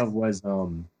could think of was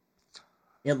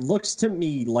it looks to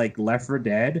me like Left 4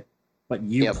 Dead, but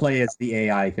you play as the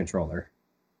AI controller.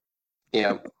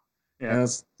 Yep. Yeah.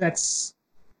 That's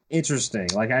interesting.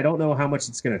 Like, I don't know how much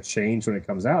it's going to change when it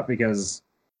comes out because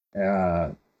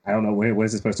I don't know when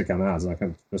is it supposed to come out. It's not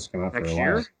supposed to come out for a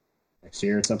while. Next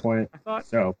year at some point. I thought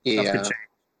so. Yeah. Stuff could change.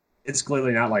 It's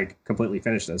clearly not like completely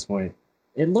finished at this point.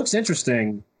 It looks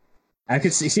interesting. I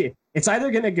could see it's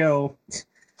either going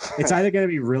to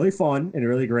be really fun and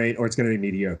really great, or it's going to be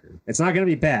mediocre. It's not going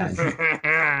to be bad,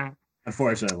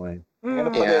 unfortunately. I'm going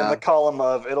to put it in the column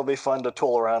of it'll be fun to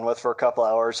tool around with for a couple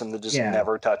hours and then just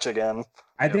never touch again.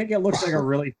 I think it looks like a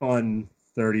really fun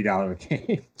 $30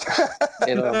 game.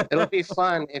 It'll be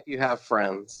fun if you have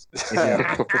friends. If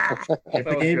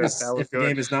the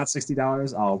game is not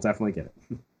 $60, I'll definitely get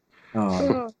it.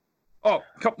 A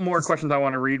couple more questions I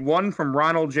want to read. One from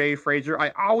Ronald J. Fraser.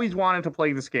 I always wanted to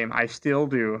play this game. I still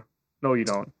do. No, you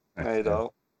don't. I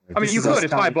don't. I mean, you could.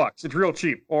 It's $5. It's real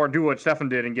cheap. Or do what Stefan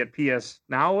did and get PS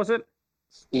Now, was it?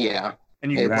 Yeah.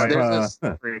 And you can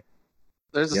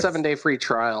there's a 7-day free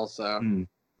trial, so. And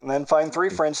then find 3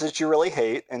 friends that you really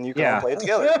hate, and you can all play it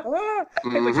together.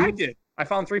 Hey, like I did. I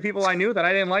found 3 people I knew that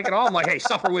I didn't like at all. I'm like, hey,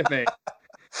 suffer with me.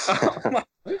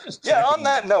 On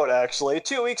that note, actually,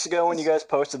 2 weeks ago when you guys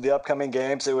posted the upcoming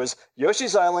games, it was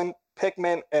Yoshi's Island,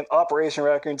 Pikmin, and Operation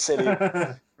Raccoon City. And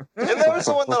that was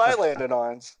the one that I landed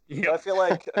on. I feel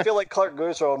like Clark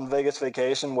Griswold in Vegas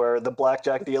Vacation, where the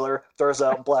blackjack dealer throws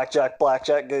out blackjack,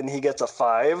 and he gets a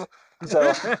 5.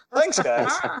 So thanks,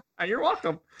 guys. You're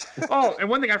welcome. Oh, and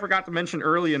one thing I forgot to mention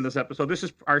early in this episode: this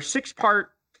is our first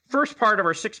part of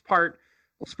our 6-part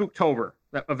Spooktober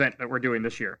event that we're doing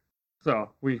this year. So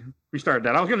we started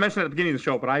that. I was going to mention it at the beginning of the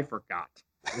show, but I forgot.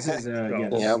 This is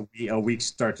will be a week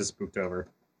start to Spooktober.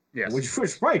 Yes. We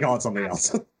should probably call it something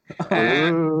else. It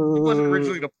wasn't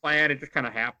originally the plan. It just kind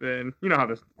of happened. You know how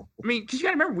this... I mean, because you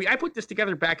got to remember, I put this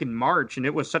together back in March, and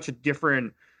it was such a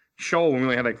different show when we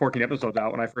only had like 14 episodes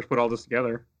out when I first put all this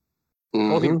together. I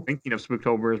wasn't even thinking of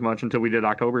Spooktober as much until we did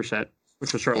October set,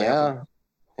 which was shortly after.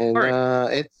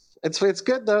 And it's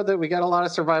good, though, that we got a lot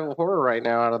of survival horror right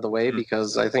now out of the way,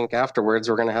 because I think afterwards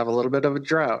we're going to have a little bit of a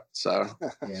drought. So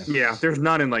yeah, there's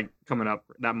none in coming up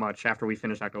that much after we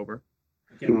finish October.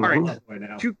 All right,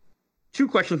 two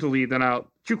questions to lead, then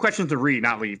two questions to read,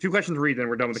 not leave. 2 questions to read, then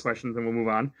we're done with the questions, and we'll move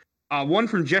on. One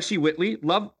from Jesse Whitley.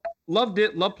 Loved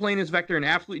it. Loved playing as Vector and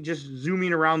absolutely just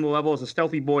zooming around the level as a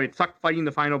stealthy boy. It sucked fighting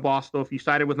the final boss, though. If you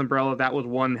sided with Umbrella, that was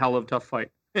one hell of a tough fight.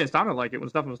 It sounded like it when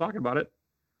Stefan was talking about it.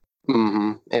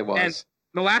 It was. And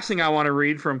the last thing I want to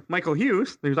read from Michael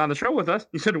Hughes, who's on the show with us,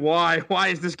 he said, Why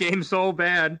is this game so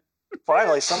bad?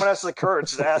 Finally, someone has the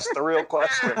courage to ask the real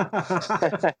question.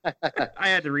 I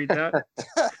had to read that.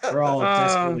 We're all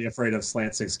desperately afraid of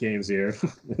Slant 6 games here.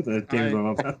 The Game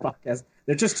of podcast.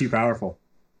 They're just too powerful.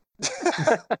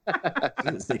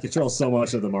 They control so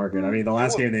much of the market. I mean, the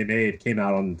last game they made came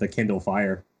out on the Kindle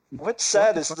Fire. What's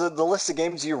sad is the list of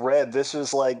games you read, this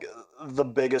was like the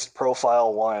biggest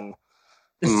profile one.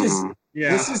 This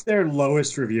is their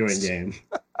lowest reviewing game.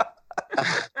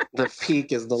 The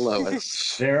peak is the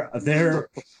lowest. They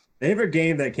have a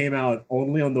game that came out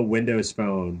only on the Windows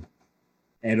Phone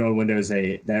and on Windows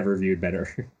 8 that reviewed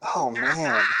better. Oh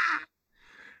man.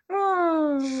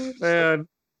 Oh man.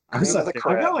 I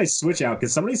got my Switch out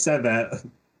because somebody said that.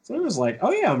 Somebody was like,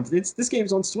 "Oh yeah, this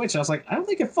game's on Switch." I was like, "I don't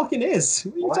think it fucking is."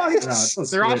 What are you talking about?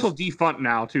 They're also defunct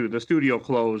now too. The studio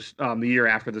closed the year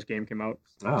after this game came out.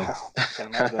 Oh,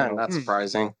 that's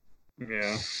surprising.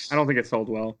 Yeah, I don't think it sold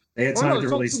well. They had time to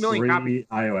release 3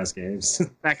 iOS games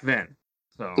back then.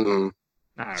 So I don't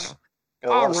know. A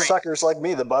lot of suckers like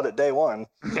me that bought it day one.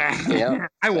 Yeah,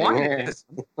 I wanted this.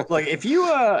 Like if you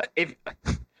want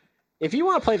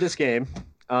to play this game.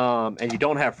 And you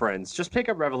don't have friends, just pick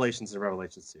up Revelations and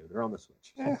Revelations 2. They're on the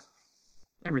Switch. Yeah.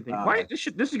 Everything. Why this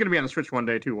is going to be on the Switch one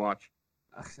day too. Watch.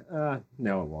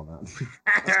 No, it will not.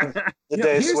 The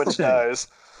day Switch dies.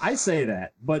 I say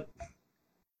that, but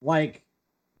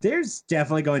there's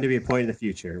definitely going to be a point in the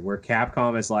future where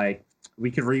Capcom is like,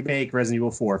 we could remake Resident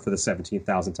Evil 4 for the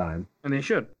 17,000th time, and they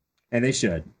should.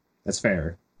 That's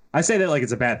fair. I say that like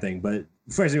it's a bad thing, but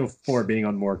Resident Evil 4 being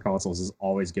on more consoles is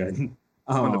always good.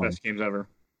 One of the best games ever.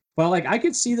 But like, I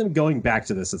could see them going back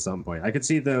to this at some point. I could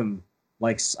see them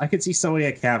I could see somebody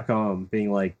at Capcom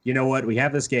being like, you know what, we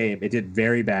have this game. It did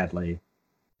very badly.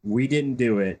 We didn't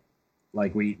do it.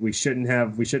 Like we shouldn't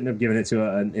have given it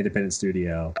to an independent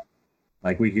studio.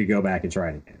 Like we could go back and try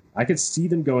it again. I could see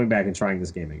them going back and trying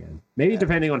this game again. Maybe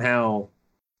depending on how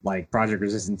like Project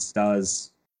Resistance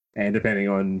does, and depending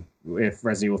on if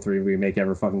Resident Evil 3 Remake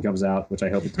ever fucking comes out, which I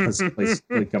hope it does please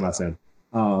come out soon.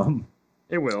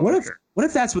 It will. What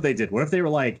if that's what they did? What if they were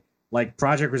like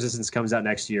Project Resistance comes out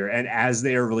next year, and as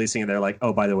they are releasing it, they're like,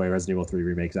 oh, by the way, Resident Evil 3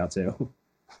 Remake's out too.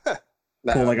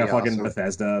 Pull like a fucking awesome.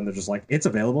 Bethesda, and they're just like, it's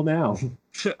available now.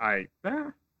 I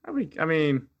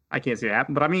mean, I can't see it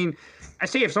happen, but I mean, I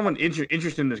say if someone's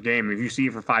interested in this game, if you see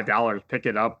it for $5, pick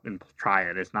it up and try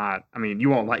it. It's not. I mean, you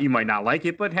might not like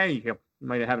it, but hey, you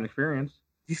might have an experience.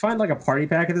 If you find like a party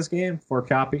pack of this game, 4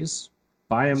 copies,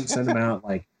 buy them, send them out.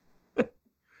 Like,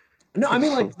 no, I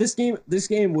mean, like this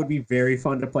game would be very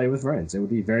fun to play with friends. It would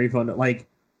be very fun to like.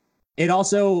 It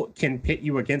also can pit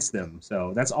you against them,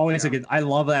 so that's always a good. I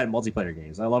love that in multiplayer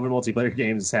games. I love when multiplayer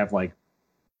games have like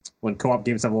when co-op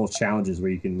games have little challenges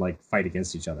where you can like fight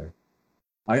against each other.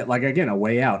 Like again, A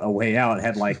Way Out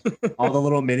had like all the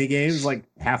little mini games like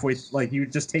halfway. Like you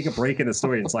just take a break in the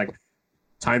story, and it's like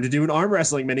time to do an arm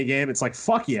wrestling mini game. It's like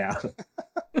fuck yeah.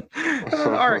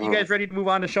 All right, you guys ready to move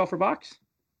on to Shelf or Box?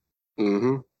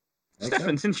 Mm-hmm.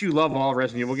 Stefan, since you love all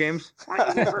Resident Evil games, why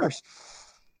don't you go first?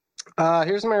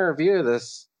 Here's my review of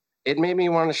this. It made me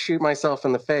want to shoot myself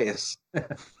in the face.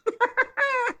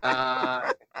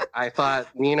 I thought,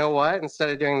 you know what?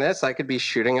 Instead of doing this, I could be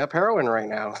shooting up heroin right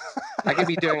now. I could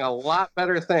be doing a lot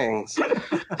better things.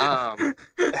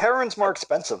 Heroin's more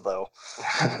expensive, though.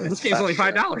 This game's only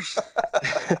 $5.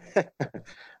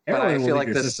 But I feel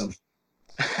like this.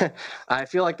 I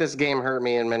feel like this game hurt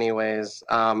me in many ways.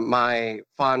 My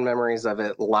fond memories of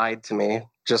it lied to me,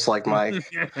 just like Mike.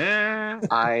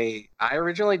 I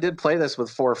originally did play this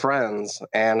with 4 friends,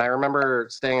 and I remember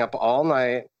staying up all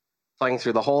night, playing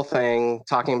through the whole thing,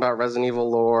 talking about Resident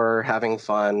Evil lore, having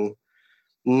fun.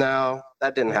 No,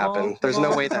 that didn't happen. There's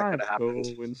no way that could have happened.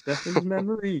 In Stefan's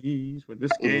memories, when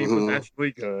this game was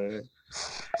actually good.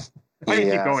 I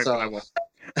can keep going, but I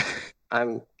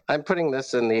won't. I'm putting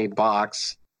this in the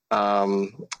box, and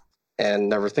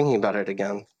never thinking about it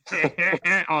again.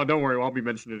 Oh, don't worry, I'll be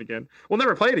mentioning it again. We'll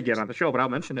never play it again on the show, but I'll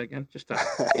mention it again just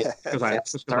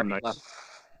because I'm nice.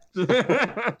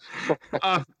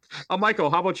 Michael,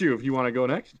 how about you? If you want to go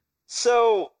next.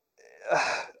 So,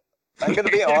 I'm gonna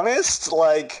be honest.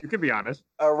 Like you can be honest.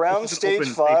 Around stage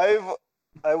 5,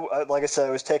 I like I said,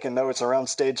 I was taking notes. Around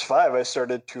stage 5, I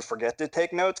started to forget to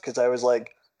take notes because I was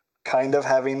like kind of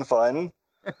having fun.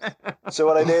 So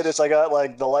what I did is I got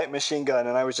like the light machine gun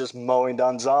and I was just mowing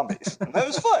down zombies. And that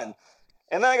was fun.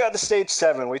 And then I got to stage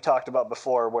 7 we talked about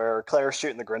before where Claire's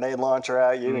shooting the grenade launcher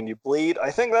at you and you bleed. I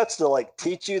think that's to like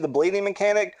teach you the bleeding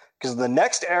mechanic because the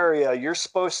next area you're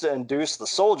supposed to induce the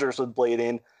soldiers with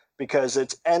bleeding because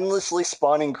it's endlessly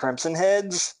spawning crimson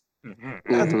heads.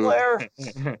 That's Claire.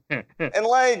 And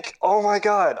like, oh my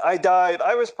God, I died.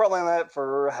 I was probably on that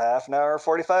for half an hour,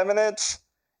 45 minutes.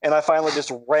 And I finally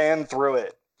just ran through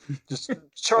it. Just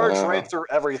charged right through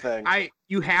everything.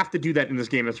 You have to do that in this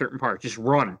game at a certain part. Just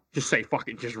run. Just say fuck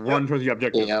it. Just run towards the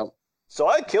objective. Yeah. So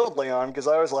I killed Leon because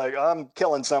I was like, I'm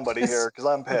killing somebody here because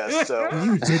I'm pissed. So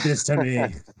you did this to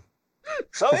me.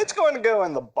 So it's going to go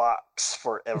in the box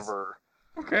forever.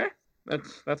 Okay.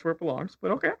 That's where it belongs,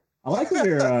 but okay. I like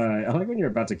when you're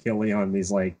about to kill Leon,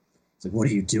 he's like, it's like, what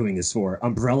are you doing this for?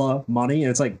 Umbrella, money?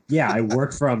 And it's like, yeah, I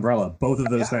work for Umbrella. Both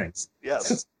of those things.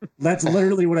 Yes. That's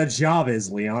literally what a job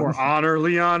is, Leon. For honor,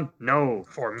 Leon? No,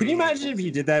 for me. Can you imagine if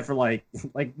you did that for like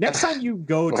next time you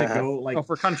go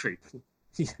for country.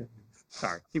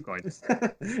 Sorry, keep going.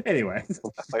 Anyway.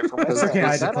 Fight for myself. It's okay,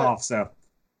 I had to cough, so.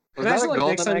 Imagine like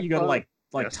next time you go to like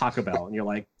Yes. Taco Bell and you're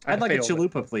like, I'd like a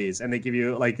chalupa, please. And they give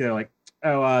you they're like,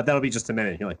 oh, that'll be just a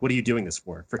minute. You're like, what are you doing this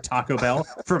for? For Taco Bell?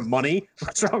 For money?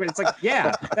 What's wrong? It's like,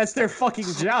 yeah, that's their fucking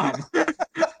job.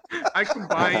 I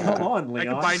combine. Come on, Leon.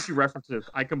 I combine 2 references.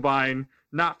 I combine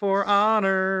not for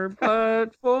honor,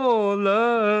 but for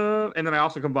love, and then I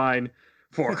also combine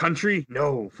for country.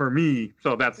 No, for me.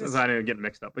 So that's I didn't get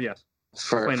mixed up. But yes,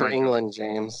 for England,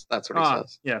 James. That's what he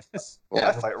says. Yes. Yeah.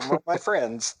 I fight with my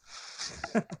friends.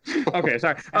 Okay,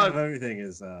 sorry. Half of everything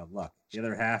is luck. The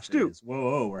other half is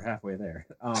whoa, we're halfway there.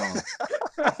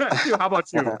 Stu, how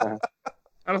about you?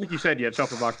 I don't think you said yet,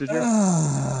 Shuffle Box, did you?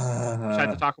 Tried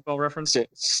the Taco Bell reference?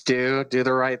 Stu, do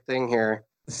the right thing here.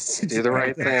 Do the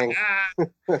right thing.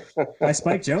 By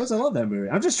Spike Jonze, I love that movie.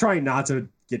 I'm just trying not to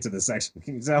get to the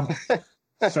section. So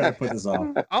trying to put this off.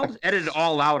 I'll just edit it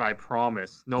all out. I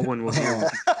promise. No one will hear.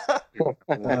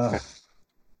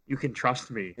 You can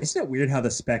trust me. Isn't it weird how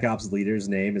the Spec Ops leader's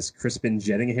name is Crispin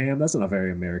Jettingham? That's not a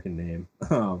very American name.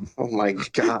 Oh my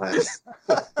god.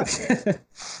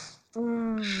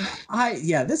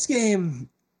 This game,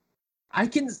 I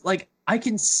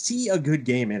can see a good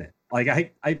game in it. Like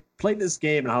I played this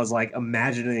game and I was like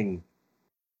imagining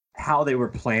how they were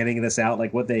planning this out.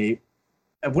 Like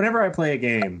whenever I play a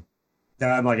game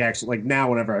that I'm like actually like now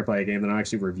whenever I play a game that I'm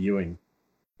actually reviewing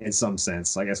in some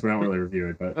sense. I guess we don't really review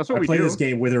it, but I play this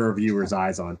game with a reviewer's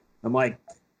eyes on. I'm like,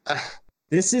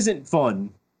 this isn't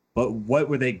fun, but what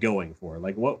were they going for?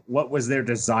 Like what was their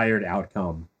desired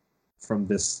outcome from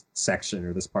this section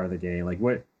or this part of the game? Like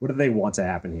what do they want to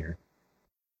happen here?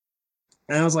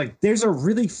 And I was like, there's a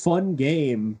really fun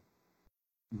game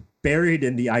buried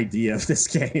in the idea of this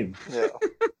game. Yeah.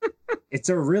 It's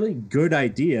a really good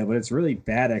idea, but it's really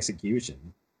bad execution.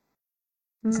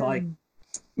 It's like,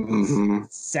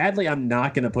 sadly, I'm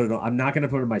not gonna put it on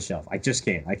my shelf. I just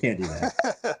can't. I can't do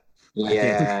that.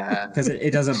 Yeah, because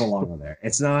it doesn't belong on there.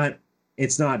 It's not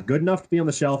good enough to be on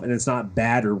the shelf, and it's not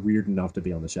bad or weird enough to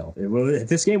be on the shelf. If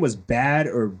this game was bad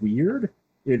or weird,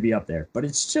 it would be up there. But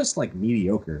it's just like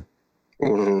mediocre.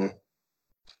 Mm-hmm.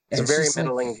 It's a very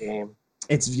middling game.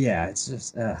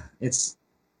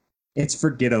 It's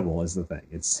forgettable is the thing.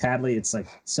 It's like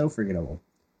so forgettable.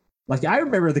 Like I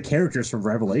remember the characters from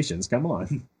Revelations. Come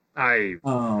on. I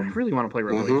really want to play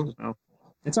Revelations now.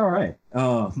 It's all right.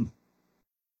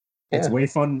 It's way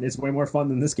fun. It's way more fun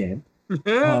than this game.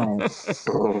 It's just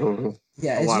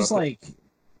like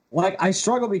I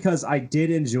struggle because I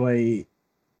did enjoy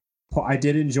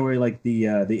like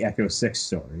the Echo 6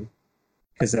 story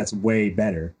because that's way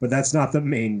better, but that's not the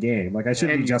main game. Like I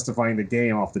shouldn't be justifying the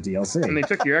game off the DLC. And they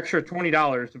took your extra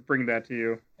 $20 to bring that to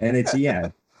you. And it's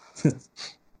 $20.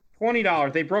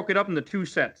 They broke it up into 2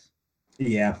 sets.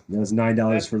 Yeah, it was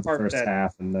 $9 for the first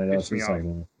half and $9 for the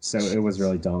second half. So it was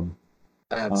really dumb.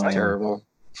 That's terrible.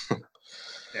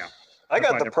 Yeah. I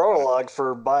got the prologue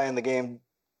for buying the game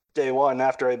day one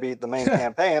after I beat the main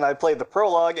campaign. I played the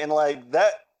prologue and like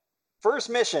that first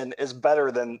mission is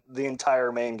better than the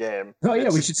entire main game. Oh yeah,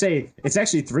 we should say it's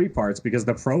actually 3 parts because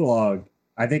the prologue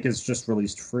I think is just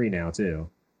released free now too.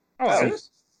 Oh, it is?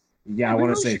 Yeah, I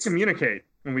want to say communicate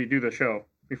when we do the show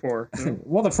before.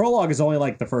 Well, the prologue is only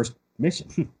like the first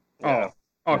mission. Oh,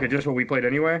 okay, just what we played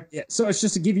anyway. Yeah, so it's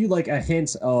just to give you like a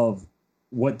hint of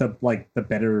what the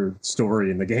better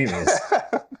story in the game is.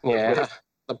 Yeah,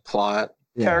 the plot,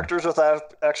 characters with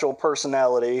actual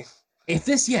personality. If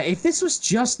this was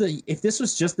just the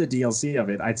DLC of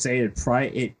it, I'd say it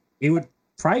would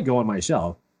probably go on my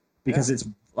shelf because it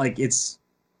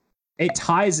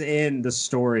ties in the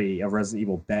story of Resident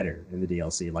Evil better in the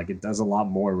DLC. Like it does a lot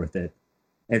more with it.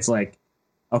 It's like,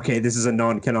 okay, this is a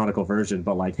non-canonical version,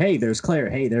 but like, hey, there's Claire,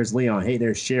 hey, there's Leon, hey,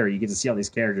 there's Sherry. You get to see all these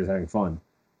characters having fun.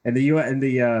 And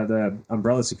the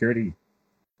Umbrella security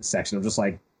section, I'm just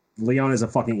like, Leon is a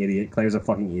fucking idiot. Claire's a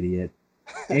fucking idiot.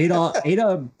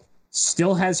 Ada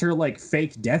still has her like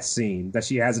fake death scene that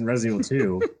she has in Resident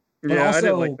Evil 2. Yeah, also, I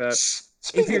didn't like that.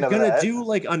 If you're gonna do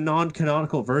like a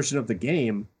non-canonical version of the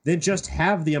game, then just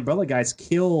have the Umbrella guys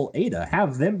kill Ada.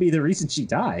 Have them be the reason she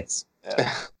dies.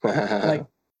 Yeah. Like,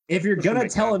 if you're gonna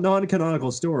tell a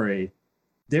non-canonical story,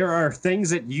 there are things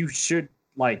that you should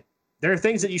like. There are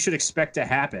things that you should expect to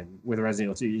happen with Resident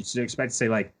Evil 2. You should expect to say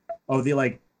like, oh,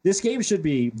 this game should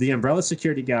be the Umbrella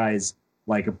security guys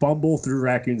like bumble through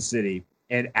Raccoon City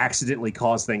and accidentally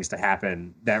cause things to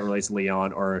happen that relates to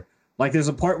Leon, or like there's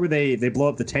a part where they blow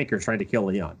up the tanker trying to kill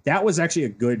Leon. That was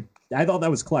actually I thought that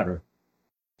was clever.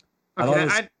 Okay,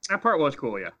 that part was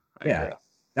cool, yeah. Yeah.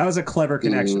 That was a clever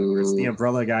connection. Because the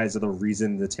Umbrella guys are the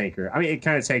reason the tanker. I mean, it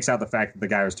kind of takes out the fact that the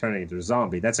guy was turning into a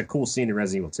zombie. That's a cool scene in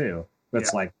Resident Evil 2. But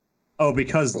it's like, oh,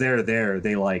 because they're there,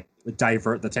 they like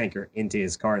divert the tanker into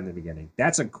his car in the beginning.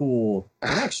 That's a cool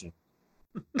connection.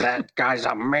 That guy's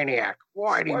a maniac.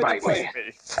 Why'd he bite me?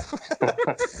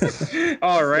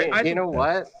 All right. You know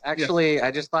what? Actually,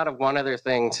 I just thought of one other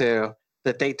thing too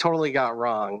that they totally got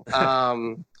wrong.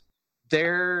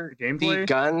 The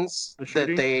guns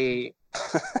that they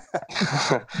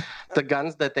the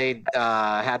guns that they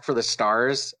had for the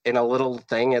stars, in a little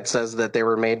thing it says that they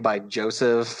were made by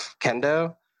Joseph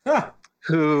Kendo,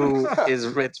 who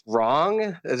it's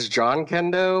wrong. It's John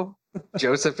Kendo.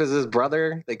 Joseph is his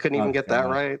brother. They couldn't even get that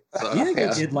right. So, you think they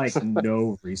did like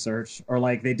no research, or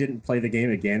like they didn't play the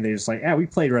game again? They just like, we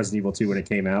played Resident Evil 2 when it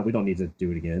came out. We don't need to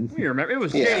do it again. We remember it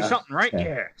was J something, right?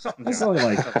 Yeah, something. It's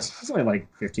only like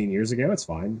 15 years ago. It's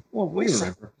fine. Well, we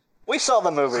remember. We saw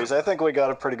the movies. I think we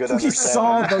got a pretty good understanding. We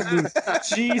saw those movies.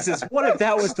 Jesus, what if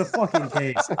that was the fucking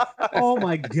case? Oh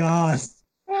my god.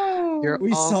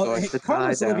 We saw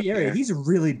Carlos Olivieri. He's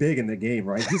really big in the game,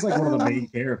 right? He's like one of the main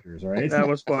characters, right? That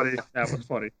was funny.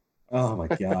 Oh my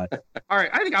god. All right,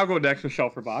 I think I'll go next with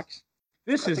Shelf or Box.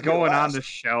 This is going on the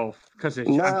shelf because it's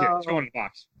going in the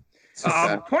box.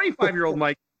 25-year-old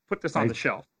Mike put this on the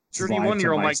shelf.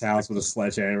 31-year-old Mike's house with a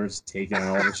sledgehammer, just taking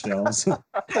out all the shelves.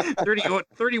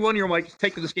 31-year-old Mike's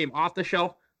taking this game off the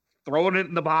shelf, throwing it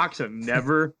in the box, and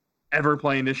never ever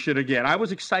playing this shit again. I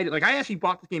was excited. Like, I actually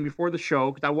bought the game before the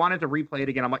show because I wanted to replay it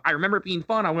again. I'm like, I remember it being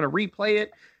fun. I'm going to replay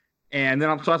it. And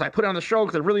then so as I put it on the show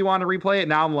because I really wanted to replay it,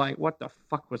 now I'm like, what the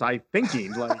fuck was I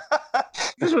thinking? Like,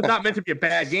 this was not meant to be a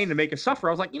bad game to make us suffer.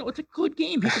 I was like, it's a good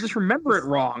game. People just remember it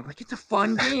wrong. Like, it's a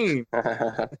fun game.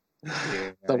 The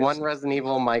one Resident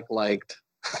Evil Mike liked.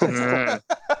 I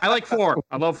like 4.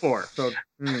 I love 4. So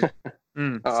 4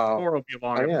 will be a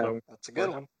long episode. That's a good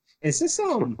one. Is this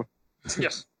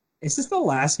Yes. Is this the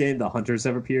last game the Hunters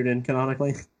have appeared in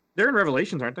canonically? They're in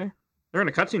Revelations, aren't they? They're in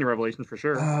a cutscene in Revelations for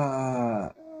sure.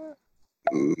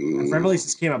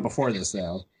 Revelations came out before this,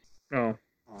 though. Oh.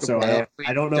 So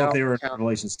I don't know if they were in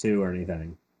Revelations 2 or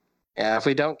anything. Yeah, if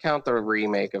we don't count the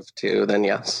remake of 2, then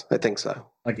yes, I think so.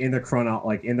 Like in the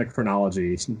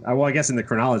chronology. Well, I guess in the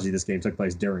chronology, this game took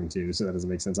place during 2, so that doesn't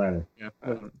make sense either. Yeah,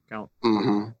 that doesn't count.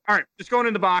 Mm-hmm. All right, just going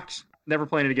in the box. Never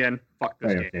playing it again. Fuck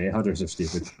this game. Okay, Hunters are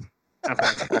stupid.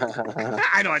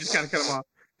 I know. I just gotta cut them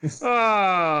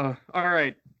off. All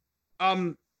right.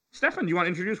 Stefan, do you want to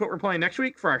introduce what we're playing next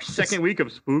week for our second week of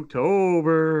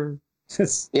Spooktober?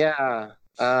 Yeah.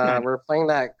 We're playing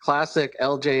that classic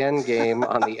LJN game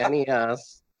on the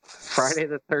NES, Friday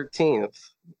the 13th.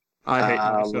 I hate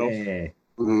myself. Yeah.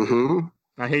 Mm-hmm.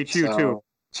 I hate you too.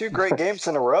 2 great games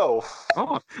in a row.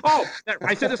 I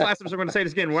said this last episode. I'm going to say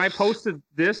this again. When I posted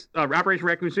this, Operation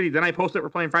Raccoon City, then I posted we're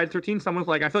playing Friday the 13th. Someone's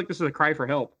like, I feel like this is a cry for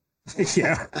help.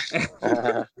 Yeah.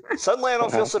 Suddenly I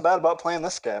don't feel so bad about playing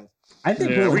this game. I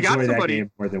think we'll enjoy that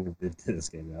game more than we did to this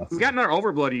game, though. We got another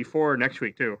Overbloody for next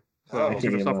week, too. So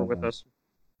give us suffer with us.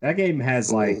 That game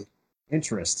has,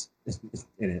 interest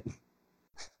in it.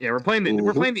 Yeah, we're playing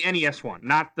the NES one,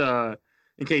 not the...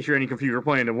 In case you're any confused, we're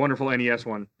playing the wonderful NES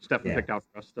one Stefan picked out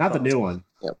for us. Not the new one.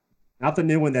 Yep. Not the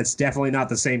new one that's definitely not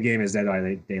the same game as Dead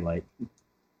by Daylight.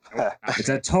 It's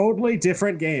a totally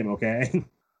different game, okay?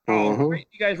 Great.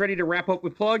 You guys ready to wrap up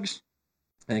with plugs?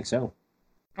 I think so.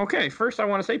 Okay, first I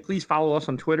want to say please follow us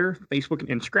on Twitter, Facebook,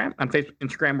 and Instagram. On Facebook and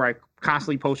Instagram, where I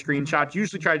constantly post screenshots,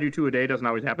 usually try to do 2 a day, doesn't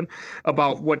always happen,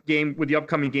 about what game, with the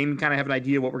upcoming game, kind of have an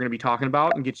idea what we're going to be talking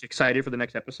about and get you excited for the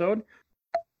next episode.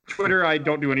 Twitter, I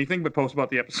don't do anything but post about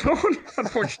the episode.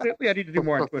 Unfortunately, I need to do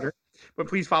more on Twitter. But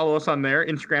please follow us on there.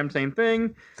 Instagram, same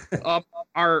thing.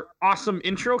 Our awesome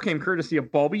intro came courtesy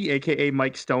of Bulby, a.k.a.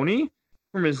 Mike Stoney,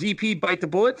 from a ZP Bite the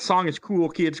Bullet. Song is Cool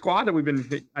Kid Squad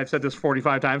that I've said this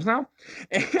 45 times now.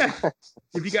 And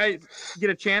if you guys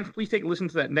get a chance, please take a listen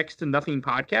to that Next to Nothing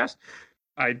podcast.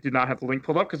 I did not have the link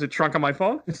pulled up because it shrunk on my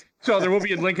phone. So there will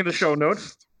be a link in the show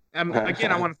notes.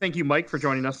 Again, I want to thank you, Mike, for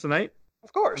joining us tonight.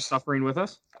 Of course. Suffering with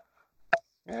us.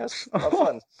 Yes,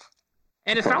 fun.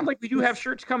 And it sounds like we do have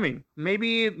shirts coming.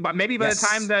 Maybe by the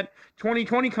time that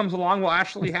 2020 comes along, we'll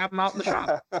actually have them out in the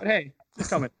shop. But hey, it's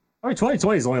coming. I mean,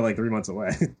 2020 is only 3 months away.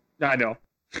 I know.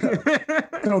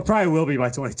 No, it probably will be by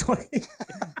 2020.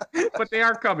 But they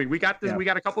are coming. We got this. Yeah. We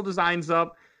got a couple designs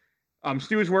up.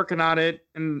 Stu's working on it,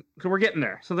 and so we're getting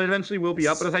there. So they eventually will be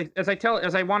up. But as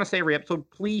I want to say every episode,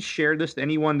 please share this to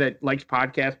anyone that likes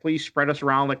podcasts. Please spread us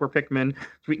around like we're Pikmin, so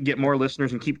we can get more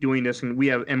listeners and keep doing this. And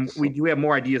we do have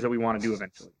more ideas that we want to do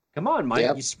eventually. Come on, Mike.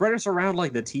 Yep. You spread us around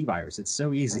like the T-virus. It's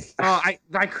so easy.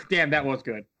 Damn, that was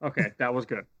good. Okay, that was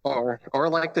good. Or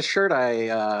like the shirt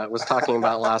I was talking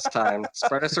about last time.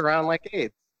 Spread us around like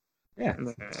AIDS. Yeah.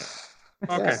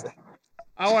 Okay. Yeah.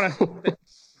 I want to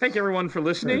thank everyone for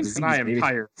listening, and I am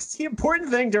tired. The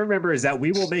important thing to remember is that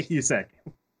we will make you sick.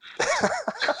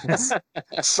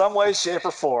 Some way, shape,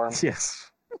 or form.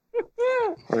 Yes.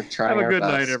 We're trying. Have a good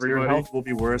best. night, everybody. Your health will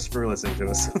be worse for listening to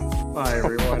us. Bye,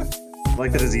 everyone.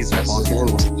 Like the disease.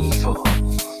 Resident Evil.